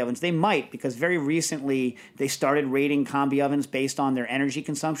combi ovens, they might, because very recently they started rating combi ovens based on their energy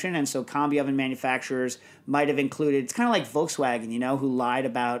consumption. And so combi oven manufacturers might have included, it's kind of like Volkswagen, who lied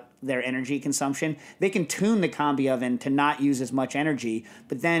about their energy consumption. They can tune the combi oven to not use as much energy,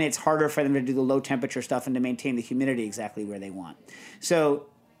 but then it's harder for them to do the low temperature stuff and to maintain the humidity exactly where they want. So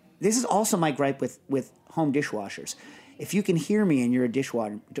this is also my gripe with home dishwashers. If you can hear me and you're a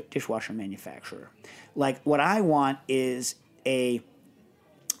dishwasher manufacturer, like what I want is a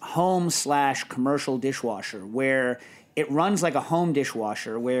home/commercial dishwasher where it runs like a home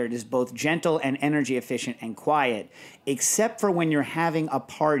dishwasher, where it is both gentle and energy efficient and quiet, except for when you're having a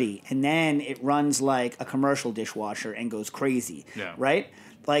party, and then it runs like a commercial dishwasher and goes crazy, right?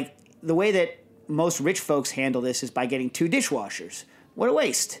 Like the way that most rich folks handle this is by getting 2 dishwashers. What a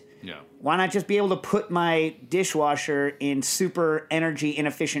waste. Yeah. Why not just be able to put my dishwasher in super energy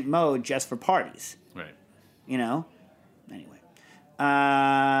inefficient mode just for parties? Right. Anyway. All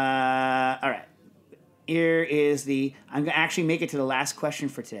right. Here is I'm going to actually make it to the last question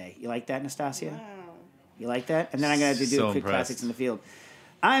for today. You like that, Nastasia? Wow. You like that? And then I'm going to do a quick classics in the field.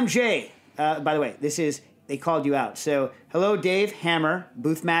 I'm Jay. By the way, they called you out. So, hello, Dave, Hammer,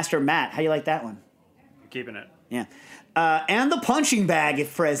 Boothmaster Matt. How do you like that one? I'm keeping it. Yeah. And the punching bag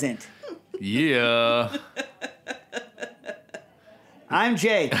if present. Yeah. I'm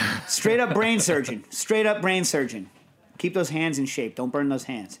Jay. Straight up brain surgeon. Keep those hands in shape. Don't burn those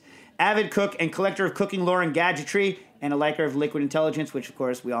hands. Avid cook and collector of cooking lore and gadgetry, and a liker of liquid intelligence, which, of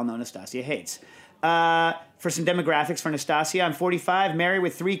course, we all know Nastasia hates. For some demographics for Nastasia, I'm 45, married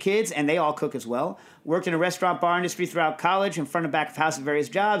with 3 kids, and they all cook as well. Worked in a restaurant bar industry throughout college, in front and back of house at various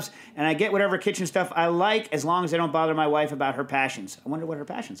jobs, and I get whatever kitchen stuff I like as long as I don't bother my wife about her passions. I wonder what her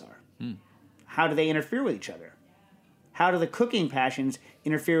passions are. How do they interfere with each other? How do the cooking passions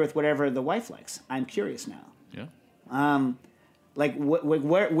interfere with whatever the wife likes? I'm curious now. Yeah.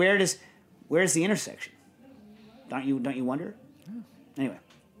 Where's the intersection? Don't you wonder? Yeah. Anyway.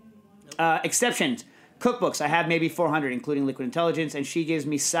 Exceptions. Cookbooks. I have maybe 400, including Liquid Intelligence, and she gives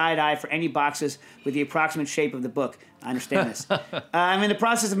me side eye for any boxes with the approximate shape of the book. I understand this. I'm in the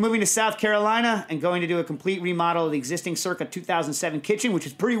process of moving to South Carolina and going to do a complete remodel of the existing circa 2007 kitchen, which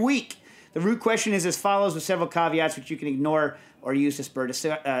is pretty weak. The root question is as follows with several caveats which you can ignore or use to spur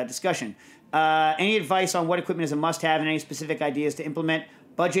discussion. Any advice on what equipment is a must-have and any specific ideas to implement?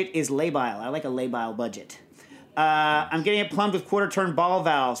 Budget is labile. I like a labile budget. I'm getting it plumbed with quarter-turn ball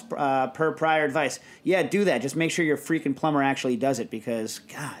valves per prior advice. Yeah, do that. Just make sure your freaking plumber actually does it because,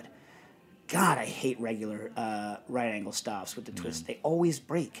 God, I hate regular right-angle stops with the twist. They always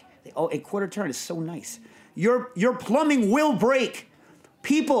break. A quarter-turn is so nice. Your plumbing will break.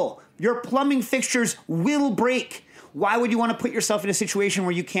 People, your plumbing fixtures will break. Why would you want to put yourself in a situation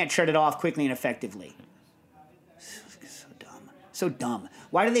where you can't shut it off quickly and effectively? So dumb. So dumb.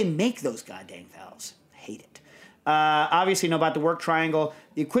 Why do they make those goddamn valves? I hate it. Obviously, know about the work triangle.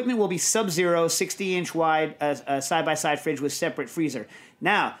 The equipment will be sub-zero, 60-inch wide, side-by-side fridge with separate freezer.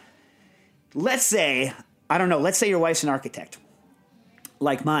 Now, let's say your wife's an architect,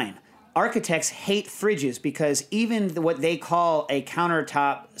 like mine. Architects hate fridges because even what they call a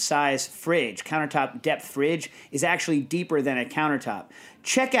countertop size fridge, countertop depth fridge, is actually deeper than a countertop.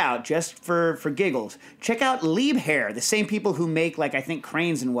 Check out, just for giggles, check out Liebherr, the same people who make, like, I think,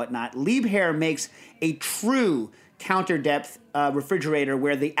 cranes and whatnot. Liebherr makes a true counter depth refrigerator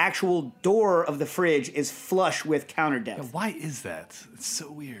where the actual door of the fridge is flush with counter depth. Yeah, why is that? It's so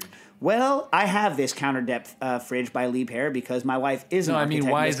weird. Well, I have this counter depth fridge by Liebherr because my wife is an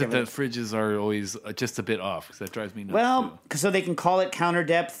architect. Why is it that fridges are always just a bit off? Because that drives me nuts. Well, so they can call it counter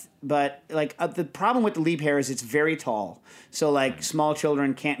depth, but like the problem with the Liebherr is it's very tall. So like small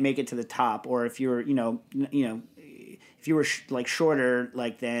children can't make it to the top, or if you're if you were like shorter,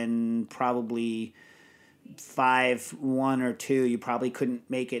 like then probably 5'1" or 2", you probably couldn't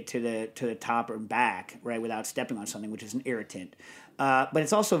make it to the top or back, right, without stepping on something, which is an irritant. But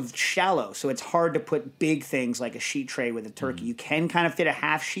it's also shallow, so it's hard to put big things like a sheet tray with a turkey. You can kind of fit a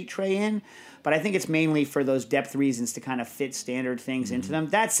half sheet tray in, but I think it's mainly for those depth reasons to kind of fit standard things into them.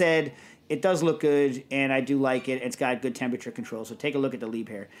 That said, it does look good, and I do like it. It's got good temperature control, so take a look at the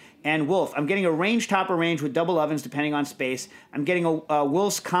Liebherr. And Wolf, I'm getting a range topper range with double ovens depending on space. I'm getting a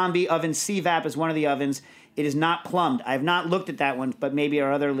Wolf's Combi oven. CVAP is one of the ovens. It is not plumbed. I have not looked at that one, but maybe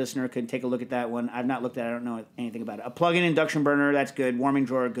our other listener could take a look at that one. I've not looked at it. I don't know anything about it. A plug-in induction burner, that's good. Warming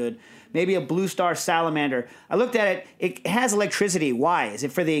drawer, good. Maybe a Blue Star salamander. I looked at it. It has electricity. Why? Is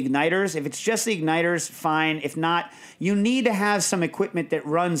it for the igniters? If it's just the igniters, fine. If not, you need to have some equipment that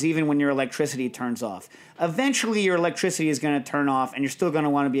runs even when your electricity turns off. Eventually, your electricity is going to turn off, and you're still going to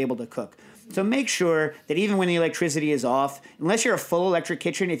want to be able to cook. So make sure that even when the electricity is off, unless you're a full electric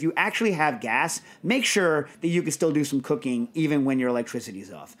kitchen, if you actually have gas, make sure that you can still do some cooking even when your electricity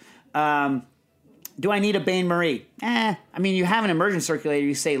is off. Do I need a bain-marie? I mean, you have an immersion circulator,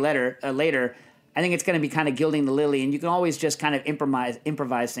 you say later. I think it's going to be kind of gilding the lily, and you can always just kind of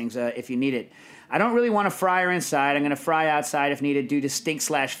improvise things if you need it. I don't really want a fryer inside. I'm going to fry outside if needed due to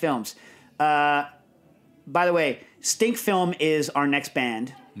Stink/Films. By the way, Stink Film is our next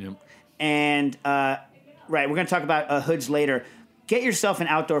band. Yep. And, right, we're going to talk about hoods later. Get yourself an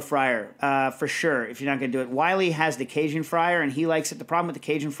outdoor fryer, for sure, if you're not going to do it. Wiley has the Cajun fryer, and he likes it. The problem with the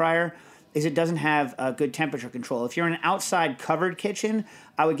Cajun fryer is it doesn't have good temperature control. If you're in an outside covered kitchen,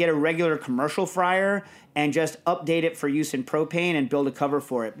 I would get a regular commercial fryer and just update it for use in propane and build a cover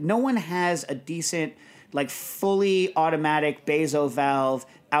for it. No one has a decent, like, fully automatic Bezo valve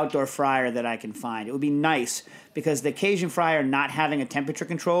outdoor fryer that I can find. It would be nice because the Cajun fryer not having a temperature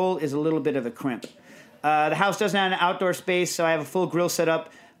control is a little bit of a crimp. The house doesn't have an outdoor space, so I have a full grill set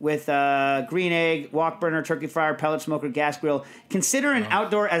up with green egg, wok burner, turkey fryer, pellet smoker, gas grill. Consider an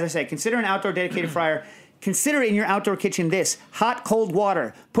outdoor, as I said, consider an outdoor dedicated fryer. Consider in your outdoor kitchen this, hot, cold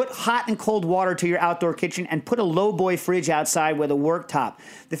water. Put hot and cold water to your outdoor kitchen and put a low boy fridge outside with a worktop.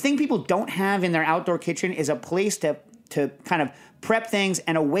 The thing people don't have in their outdoor kitchen is a place to kind of prep things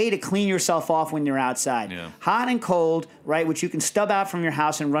and a way to clean yourself off when you're outside. Yeah. Hot and cold, right, which you can stub out from your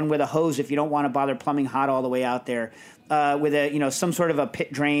house and run with a hose if you don't want to bother plumbing hot all the way out there, with a some sort of a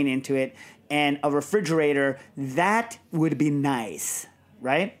pit drain into it, and a refrigerator. That would be nice,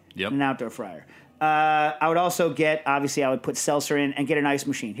 right? Yep. An outdoor fryer. I would also I would put seltzer in and get an ice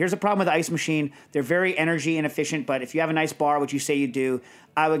machine. Here's the problem with the ice machine. They're very energy inefficient, but if you have a nice bar, which you say you do,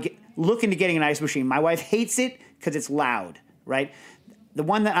 I would look into getting an ice machine. My wife hates it because it's loud, right? The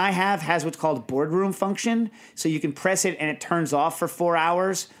one that I have has what's called boardroom function, so you can press it and it turns off for 4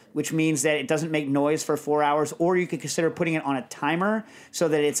 hours, which means that it doesn't make noise for 4 hours, or you could consider putting it on a timer so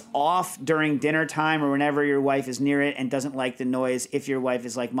that it's off during dinner time or whenever your wife is near it and doesn't like the noise, if your wife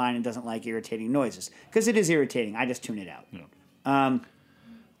is like mine and doesn't like irritating noises. Because it is irritating. I just tune it out. Yeah.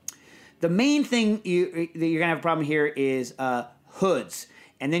 The main thing that you're going to have a problem here is hoods.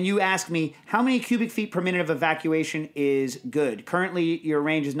 And then you ask me, how many cubic feet per minute of evacuation is good? Currently, your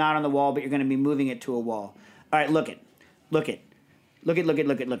range is not on the wall, but you're going to be moving it to a wall. All right, look it.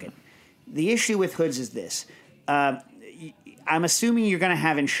 The issue with hoods is this. I'm assuming you're going to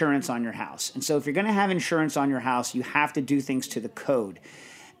have insurance on your house. And so if you're going to have insurance on your house, you have to do things to the code.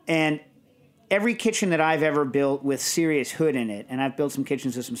 And every kitchen that I've ever built with serious hood in it, and I've built some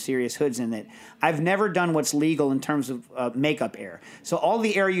kitchens with some serious hoods in it, I've never done what's legal in terms of makeup air. So all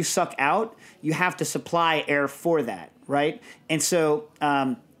the air you suck out, you have to supply air for that, right? And so,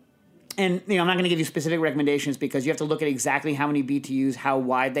 I'm not going to give you specific recommendations because you have to look at exactly how many BTUs, how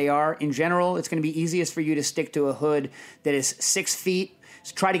wide they are. In general, it's going to be easiest for you to stick to a hood that is 6 feet.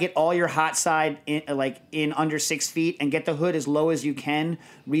 So try to get all your hot side in under 6 feet and get the hood as low as you can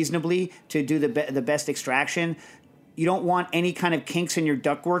reasonably to do the best extraction. You don't want any kind of kinks in your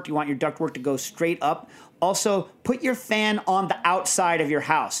ductwork. You want your ductwork to go straight up. Also, put your fan on the outside of your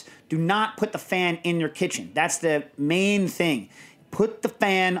house. Do not put the fan in your kitchen. That's the main thing. Put the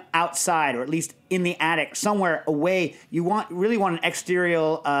fan outside, or at least in the attic, somewhere away. You really want an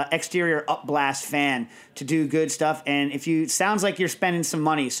exterior upblast fan to do good stuff. And sounds like you're spending some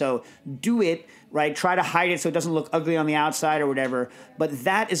money, so do it, right? Try to hide it so it doesn't look ugly on the outside or whatever. But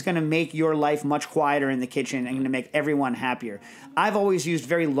that is going to make your life much quieter in the kitchen and going to make everyone happier. I've always used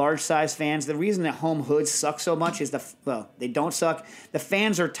very large size fans. The reason that home hoods suck so much is they don't suck. The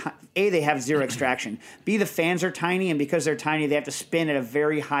fans are, they have zero extraction. B, the fans are tiny, and because they're tiny, they have to spin at a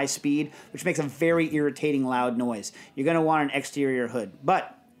very high speed, which makes a very irritating loud noise. You're going to want an exterior hood.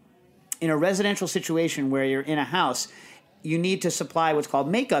 But in a residential situation where you're in a house, you need to supply what's called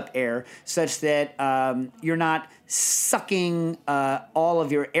makeup air such that you're not sucking all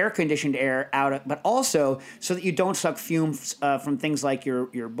of your air-conditioned air out, but also so that you don't suck fumes from things like your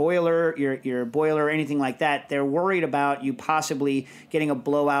boiler, your boiler, or anything like that. They're worried about you possibly getting a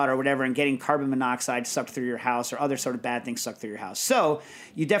blowout or whatever and getting carbon monoxide sucked through your house or other sort of bad things sucked through your house. So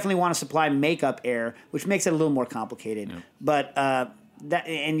you definitely want to supply makeup air, which makes it a little more complicated. Yeah. But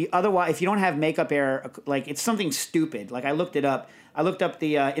otherwise, if you don't have makeup air, like it's something stupid. Like I looked it up. I looked up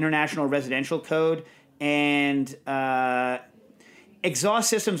the International Residential Code, and exhaust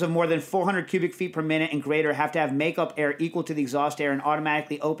systems of more than 400 cubic feet per minute and greater have to have makeup air equal to the exhaust air and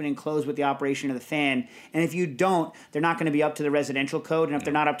automatically open and close with the operation of the fan. And if you don't, they're not going to be up to the residential code. And if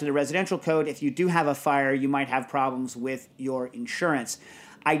they're not up to the residential code, if you do have a fire, you might have problems with your insurance.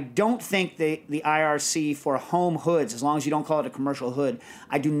 I don't think the IRC for home hoods, as long as you don't call it a commercial hood,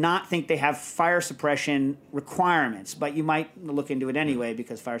 I do not think they have fire suppression requirements, but you might look into it anyway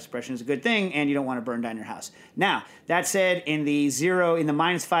because fire suppression is a good thing and you don't want to burn down your house. Now, that said, in the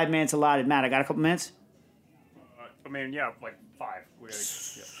minus 5 minutes allotted, Matt, I got a couple minutes? Like 5.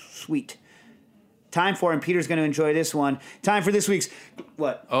 Sweet. Time for, and Peter's going to enjoy this one, time for this week's,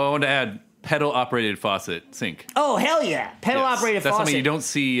 what? Oh, I want to add pedal-operated faucet sink. Oh, hell yeah. Pedal-operated faucet. That's something you don't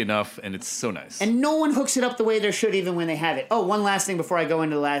see enough, and it's so nice. And no one hooks it up the way they should even when they have it. Oh, one last thing before I go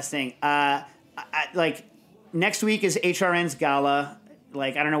into the last thing. Next week is HRN's gala.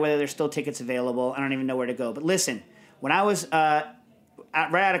 I don't know whether there's still tickets available. I don't even know where to go. But listen, when I was right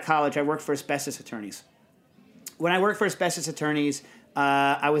out of college, I worked for asbestos attorneys. When I worked for asbestos attorneys,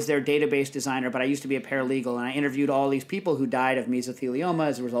 I was their database designer, but I used to be a paralegal, and I interviewed all these people who died of mesothelioma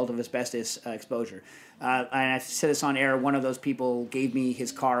as a result of asbestos exposure. And I said this on air. One of those people gave me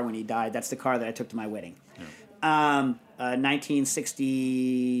his car when he died. That's the car that I took to my wedding. Yeah.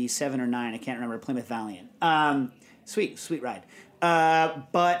 1967 or 9, I can't remember, Plymouth Valiant. Sweet ride.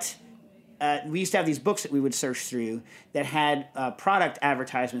 But we used to have these books that we would search through that had product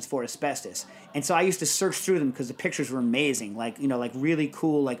advertisements for asbestos. And so I used to search through them because the pictures were amazing, like really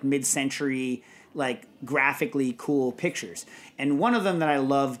cool, like mid-century, like graphically cool pictures. And one of them that I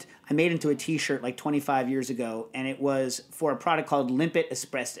loved, I made into a T-shirt like 25 years ago, and it was for a product called Limpet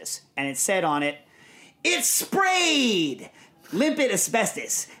Asbestos. And it said on it, "It's sprayed! Limpet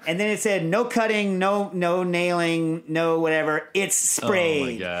Asbestos." And then it said, no cutting, no nailing, no whatever. It's sprayed. Oh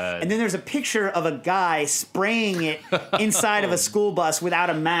my God. And then there's a picture of a guy spraying it inside of a school bus without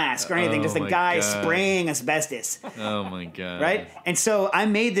a mask or anything. Just a guy spraying asbestos. Oh my God. Right? And so I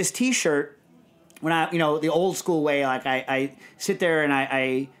made this T-shirt when the old school way. Like I sit there and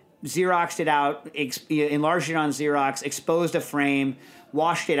I Xeroxed it out, enlarged it on Xerox, exposed a frame,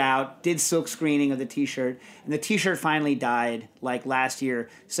 washed it out, did silk screening of the T-shirt, and the T-shirt finally died like last year.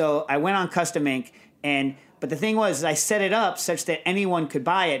 So I went on Custom Ink, and But the thing was, I set it up such that anyone could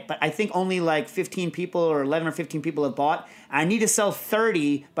buy it, but I think only like 15 people or 11 or 15 people have bought. I need to sell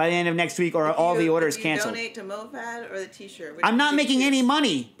 30 by the end of next week, or all the orders canceled. Donate to MoFad or the T-shirt? I'm not making any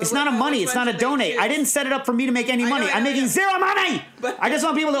money. It's not a money. It's not a donate. I didn't set it up for me to make any money. I'm making zero money. I just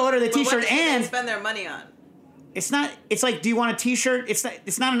want people to order the T-shirt and spend their money on. It's not. It's like, do you want a T-shirt?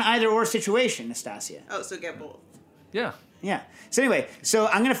 It's not an either or situation, Nastasia. Oh, so get both. Yeah. Yeah. So anyway,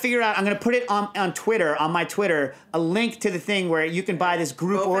 I'm gonna figure out. I'm gonna put it on Twitter, on my Twitter, a link to the thing where you can buy this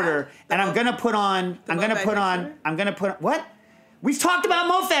group order, and I'm gonna put on. What? We've talked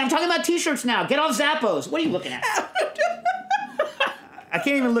about MoFad. I'm talking about T-shirts now. Get off Zappos. What are you looking at? I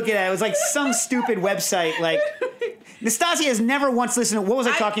can't even look at it. It was like some stupid website. Like Nastasia has never once listened to. What was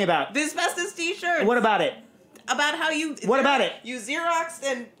I talking about? This Festus T-shirt. What about it? About how you. What about it? You Xeroxed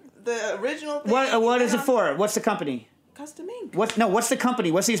and the original thing. What is it for? What's the company? Custom Ink. What's the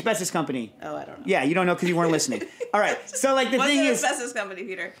company? What's the asbestos company? Oh, I don't know. Yeah, you don't know because you weren't listening. All right, so like the thing is... What's the asbestos company,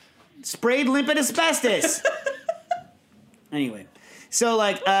 Peter? Sprayed limpid asbestos. Anyway, so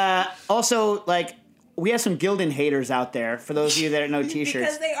like, also like, we have some Gildan haters out there, for those of you that know T-shirts.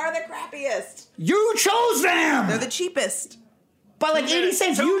 Because they are the crappiest. You chose them! They're the cheapest. By like 80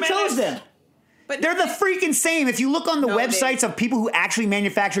 cents, you chose them. But they're the freaking same. If you look on the websites of people who actually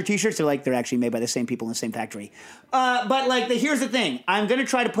manufacture T-shirts, they're actually made by the same people in the same factory. But like, here's the thing. I'm going to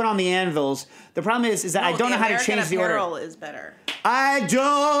try to put on the anvils. The problem is that I don't know how to change the order. Apparel is better. I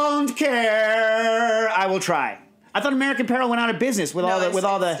don't care. I will try. I thought American Apparel went out of business with all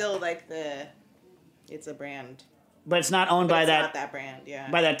the. Still like the. It's a brand. But it's not owned by not that brand. Yeah.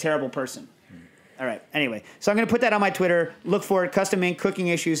 By that terrible person. All right. Anyway, so I'm going to put that on my Twitter. Look for it. Custom Ink, Cooking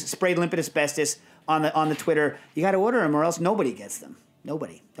Issues, Sprayed Limpid Asbestos on the Twitter. You got to order them or else nobody gets them.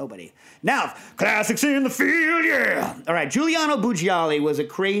 Nobody. Now, classics in the field, yeah. All right. Giuliano Bugiali was a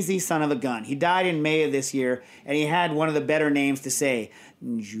crazy son of a gun. He died in May of this year, and he had one of the better names to say,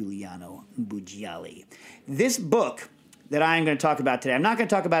 Giuliano Bugiali. This book that I'm going to talk about today, I'm not going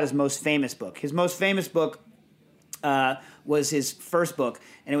to talk about his most famous book. His most famous book was his first book,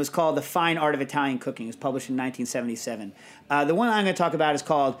 and it was called The Fine Art of Italian Cooking. It was published in 1977. The one I'm going to talk about is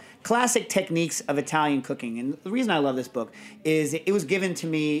called Classic Techniques of Italian Cooking. And the reason I love this book is it was given to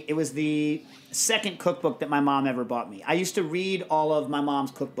me, it was the second cookbook that my mom ever bought me. I used to read all of my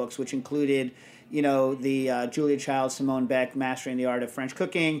mom's cookbooks, which included, the Julia Child, Simone Beck, Mastering the Art of French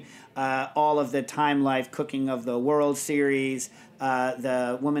Cooking, all of the Time Life Cooking of the World series,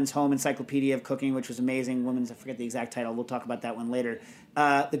 the Woman's Home Encyclopedia of Cooking, which was amazing. I forget the exact title. We'll talk about that one later.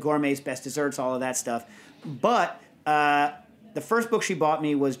 The Gourmet's Best Desserts, all of that stuff. But the first book she bought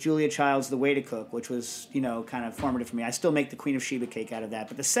me was Julia Child's The Way to Cook, which was, kind of formative for me. I still make the Queen of Sheba cake out of that.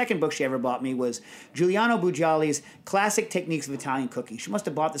 But the second book she ever bought me was Giuliano Bugiali's Classic Techniques of Italian Cooking. She must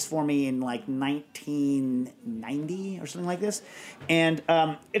have bought this for me in like 1990 or something like this. And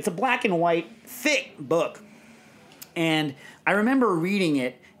it's a black and white, thick book. And I remember reading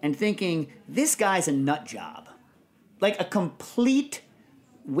it and thinking, this guy's a nut job. Like a complete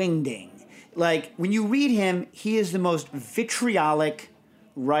wingding. Like, when you read him, he is the most vitriolic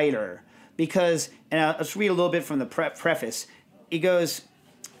writer. Because, and let's read a little bit from the preface. He goes,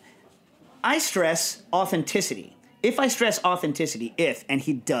 I stress authenticity. If I stress authenticity, and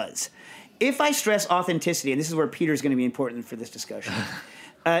he does. If I stress authenticity, and this is where Peter's going to be important for this discussion,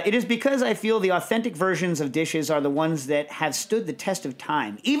 it is because I feel the authentic versions of dishes are the ones that have stood the test of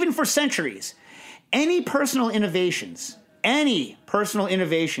time, even for centuries. Any personal innovations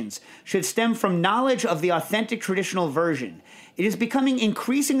should stem from knowledge of the authentic traditional version. It is becoming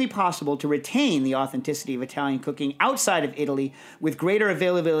increasingly possible to retain the authenticity of Italian cooking outside of Italy with greater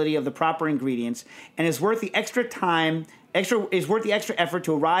availability of the proper ingredients, and is worth the extra effort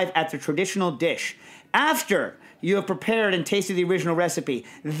to arrive at the traditional dish. After you have prepared and tasted the original recipe,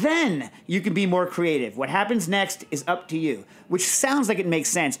 then you can be more creative. What happens next is up to you, which sounds like it makes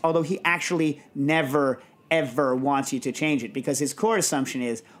sense, although he actually never ever wants you to change it, because his core assumption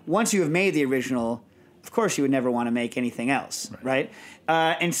is once you have made the original, of course you would never want to make anything else, right?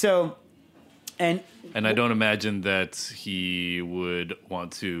 And I don't imagine that he would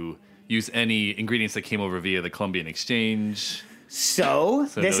want to use any ingredients that came over via the Columbian Exchange. So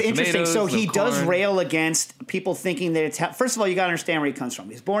that's interesting. Tomatoes, so he does corn. rail against people thinking that it's... First of all, you got to understand where he comes from.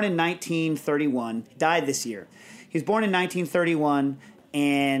 He was born in 1931, died this year. He was born in 1931,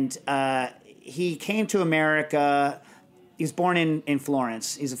 and he came to America. He was born in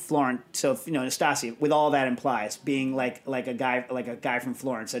Florence. He's a Florent, so Nastasia, with all that implies, being like a guy from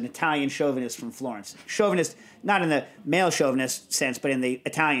Florence, an Italian chauvinist from Florence. Chauvinist, not in the male chauvinist sense, but in the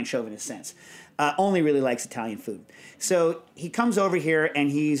Italian chauvinist sense. Only really likes Italian food. So he comes over here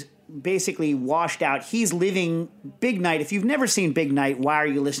and he's basically washed out. He's living Big Night. If you've never seen Big Night, why are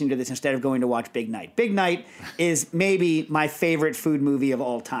you listening to this instead of going to watch Big Night? Big Night is maybe my favorite food movie of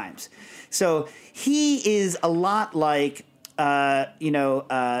all times. So he is a lot like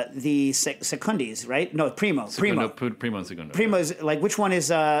the Secundis, right? No, Primo. Primo and Segundo. Primo's like which one is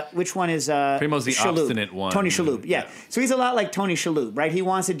Primo's the Shalhoub. obstinate one. Tony Shalhoub, yeah. So he's a lot like Tony Shalhoub, right? He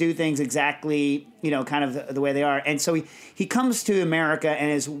wants to do things exactly, kind of the way they are. And so he comes to America and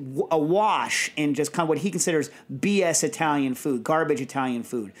is awash in just kind of what he considers BS Italian food, garbage Italian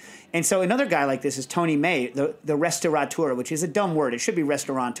food. And so another guy like this is Tony May, the restaurateur, which is a dumb word. It should be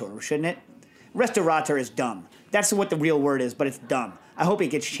restaurateur, shouldn't it? Restaurateur is dumb. That's what the real word is, but it's dumb. I hope it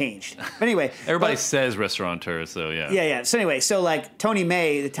gets changed. But anyway. Everybody says restaurateur, so yeah. Yeah. So anyway, like Tony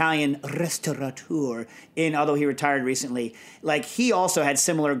May, the Italian restaurateur, although he retired recently, like he also had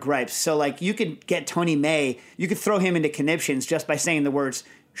similar gripes. So like you could get Tony May, you could throw him into conniptions just by saying the words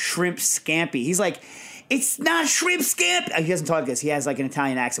shrimp scampi. He's like, it's not shrimp scampi. He doesn't talk like this. He has like an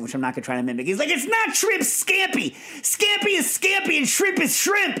Italian accent, which I'm not going to try to mimic. He's like, it's not shrimp scampi. Scampi is scampi and shrimp is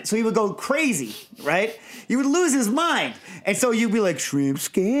shrimp. So he would go crazy, right? He would lose his mind. And so you'd be like, shrimp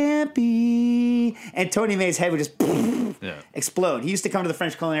scampi. And Tony May's head would just explode. He used to come to the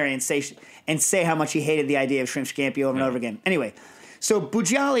French Culinary and say how much he hated the idea of shrimp scampi over and over again. Anyway. So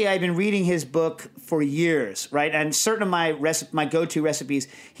Bugiali, I've been reading his book for years, right? And certain of my go-to recipes,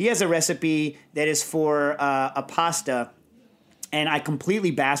 he has a recipe that is for a pasta, and I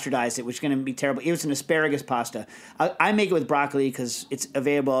completely bastardized it, which is going to be terrible. It was an asparagus pasta. I make it with broccoli because it's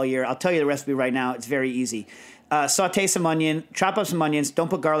available all year. I'll tell you the recipe right now. It's very easy. Saute some onion, chop up some onions. Don't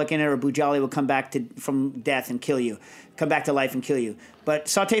put garlic in it, or Bugiali will come back from death and kill you. Come back to life and kill you. But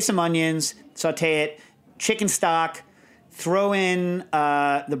saute some onions, saute it. Chicken stock. Throw in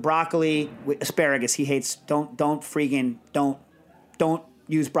the broccoli with asparagus. He hates. Don't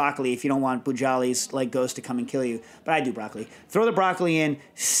use broccoli if you don't want Bugiali's like ghost to come and kill you. But I do broccoli. Throw the broccoli in,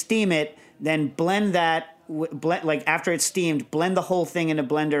 steam it, then blend that. Like after it's steamed, blend the whole thing in a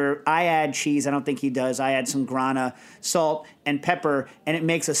blender. I add cheese. I don't think he does. I add some grana, salt, and pepper, and it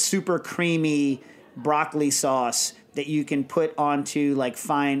makes a super creamy broccoli sauce that you can put onto like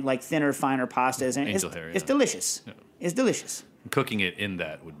finer pastas, and it's delicious. Yeah. It's delicious. Cooking it in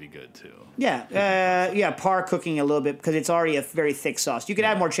that would be good too. Yeah, par cooking a little bit because it's already a very thick sauce. You could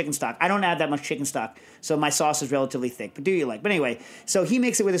add more chicken stock. I don't add that much chicken stock, so my sauce is relatively thick. But do you like? But anyway, so he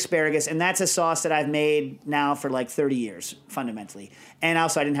makes it with asparagus, and that's a sauce that I've made now for like 30 years, fundamentally. And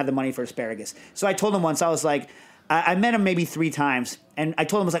also, I didn't have the money for asparagus, so I told him once. I was like, I met him maybe 3 times, and I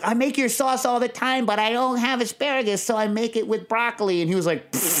told him, I was like, I make your sauce all the time, but I don't have asparagus, so I make it with broccoli. And he was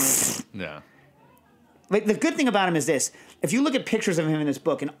like, pfft. Yeah. Like, the good thing about him is this. If you look at pictures of him in this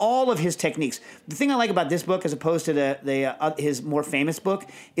book and all of his techniques, the thing I like about this book as opposed to his more famous book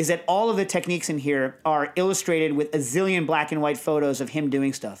is that all of the techniques in here are illustrated with a zillion black and white photos of him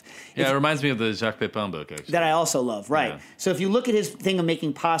doing stuff. Yeah, it reminds me of the Jacques Pepin book, actually. That I also love, right. Yeah. So if you look at his thing of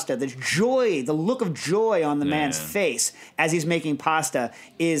making pasta, the look of joy on the man's face as he's making pasta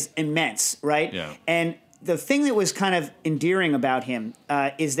is immense, right? Yeah. And the thing that was kind of endearing about him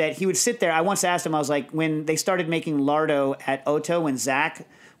is that he would sit there. I once asked him, I was like, when they started making lardo at Otto, when Zach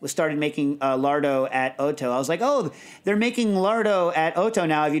started making lardo at Otto, I was like, oh, they're making lardo at Otto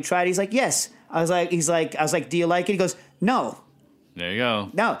now. Have you tried? He's like, yes. I was like, do you like it? He goes, no. There you go.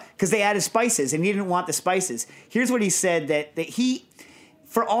 No, because they added spices, and he didn't want the spices. Here's what he said, that he,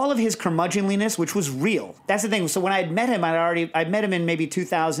 for all of his curmudgeonliness, which was real, that's the thing. So when I had met him, I'd met him in maybe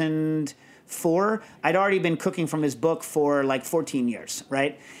 2004. I'd already been cooking from his book for like 14 years,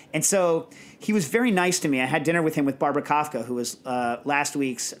 right? And so he was very nice to me. I had dinner with him with Barbara Kafka, who was last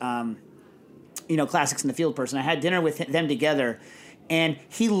week's, Classics in the Field person. I had dinner with them together, and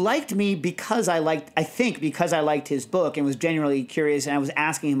he liked me because I liked his book and was genuinely curious, and I was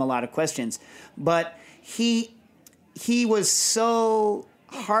asking him a lot of questions. But he was so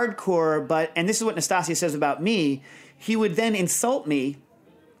hardcore, and this is what Nastasia says about me, he would then insult me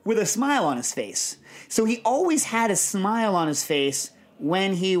with a smile on his face. So he always had a smile on his face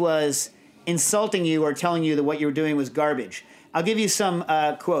when he was insulting you or telling you that what you were doing was garbage. I'll give you some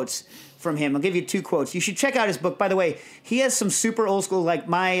quotes from him. I'll give you 2 quotes. You should check out his book. By the way, he has some super old school, like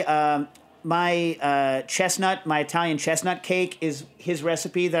my Italian chestnut cake is his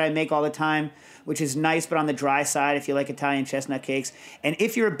recipe that I make all the time, which is nice, but on the dry side if you like Italian chestnut cakes. And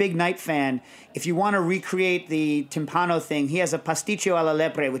if you're a Big Night fan, if you want to recreate the timpano thing, he has a pasticcio alla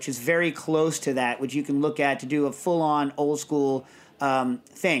lepre, which is very close to that, which you can look at to do a full-on old-school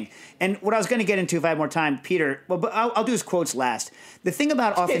thing. And what I was going to get into, if I had more time, Peter, but I'll do his quotes last. The thing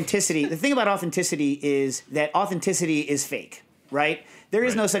about authenticity is that authenticity is fake, right? There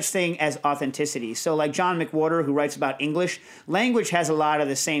is no such thing as authenticity. So like John McWhorter, who writes about English, language has a lot of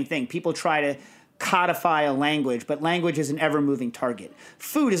the same thing. People try to codify a language, but language is an ever-moving target.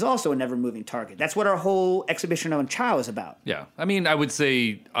 Food is also an ever-moving target. That's what our whole exhibition on Chow is about. Yeah. I mean, I would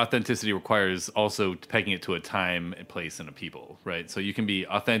say authenticity requires also pegging it to a time, a place, and a people, right? So you can be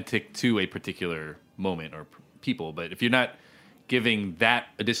authentic to a particular moment or people, but if you're not giving that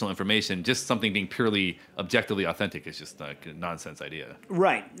additional information, just something being purely objectively authentic is just like a nonsense idea.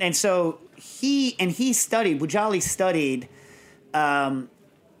 Right. And so Boujali studied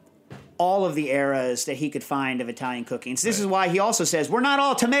all of the eras that he could find of Italian cooking. So this is why he also says, we're not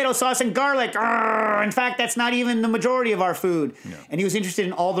all tomato sauce and garlic. Arr! In fact, that's not even the majority of our food. Yeah. And he was interested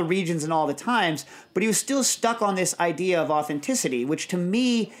in all the regions and all the times, but he was still stuck on this idea of authenticity, which to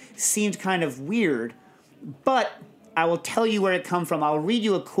me seemed kind of weird. But I will tell you where it comes from. I'll read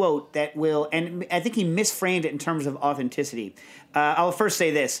you a quote that will, and I think he misframed it in terms of authenticity. I'll first say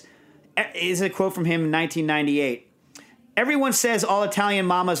this. It's a quote from him in 1998. Everyone says all Italian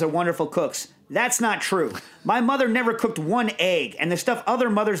mamas are wonderful cooks. That's not true. My mother never cooked one egg, and the stuff other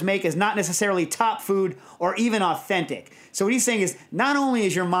mothers make is not necessarily top food or even authentic. So what he's saying is, not only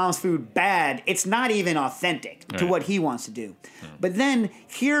is your mom's food bad, it's not even authentic to what he wants to do. But then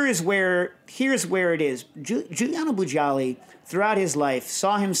here's where it is. Giuliano Boujali, throughout his life,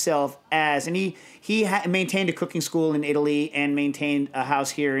 saw himself as, and he maintained a cooking school in Italy and maintained a house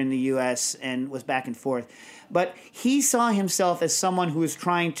here in the U.S. and was back and forth. But he saw himself as someone who was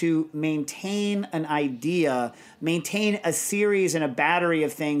trying to maintain an idea, maintain a series and a battery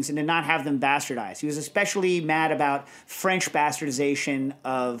of things, and to not have them bastardized. He was especially mad about French bastardization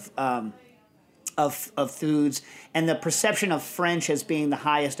of foods and the perception of French as being the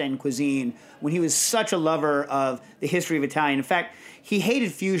highest end cuisine when he was such a lover of the history of Italian. In fact, he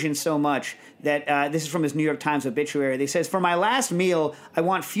hated fusion so much that this is from his New York Times obituary. They says, for my last meal, I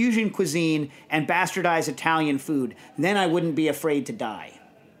want fusion cuisine and bastardized Italian food. Then I wouldn't be afraid to die.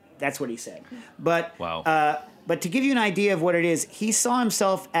 That's what he said. But but to give you an idea of what it is, he saw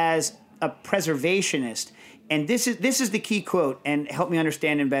himself as a preservationist. And this is the key quote, and help me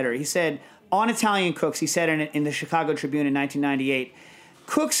understand him better. He said, on Italian cooks, he said in the Chicago Tribune in 1998,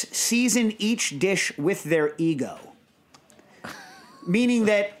 cooks season each dish with their ego. Meaning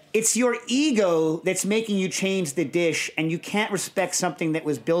that it's your ego that's making you change the dish, and you can't respect something that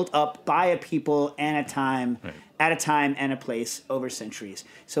was built up by a people and a time, at a time and a place over centuries.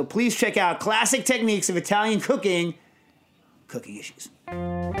 So please check out Classic Techniques of Italian Cooking, Cooking Issues.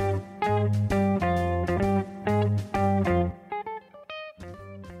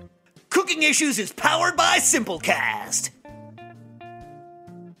 Cooking Issues is powered by Simplecast.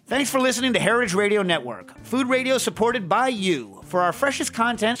 Thanks for listening to Heritage Radio Network, food radio supported by you. For our freshest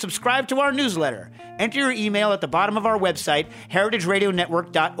content, subscribe to our newsletter. Enter your email at the bottom of our website,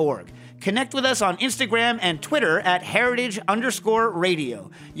 heritageradionetwork.org. Connect with us on Instagram and Twitter at heritage_radio.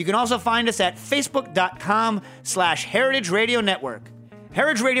 You can also find us at facebook.com/Heritage Radio Network.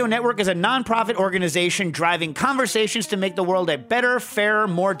 Heritage Radio Network is a nonprofit organization driving conversations to make the world a better, fairer,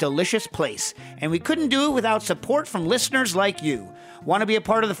 more delicious place. And we couldn't do it without support from listeners like you. Want to be a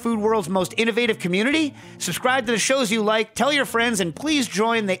part of the food world's most innovative community? Subscribe to the shows you like, tell your friends, and please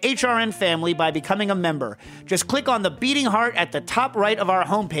join the HRN family by becoming a member. Just click on the beating heart at the top right of our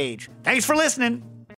homepage. Thanks for listening.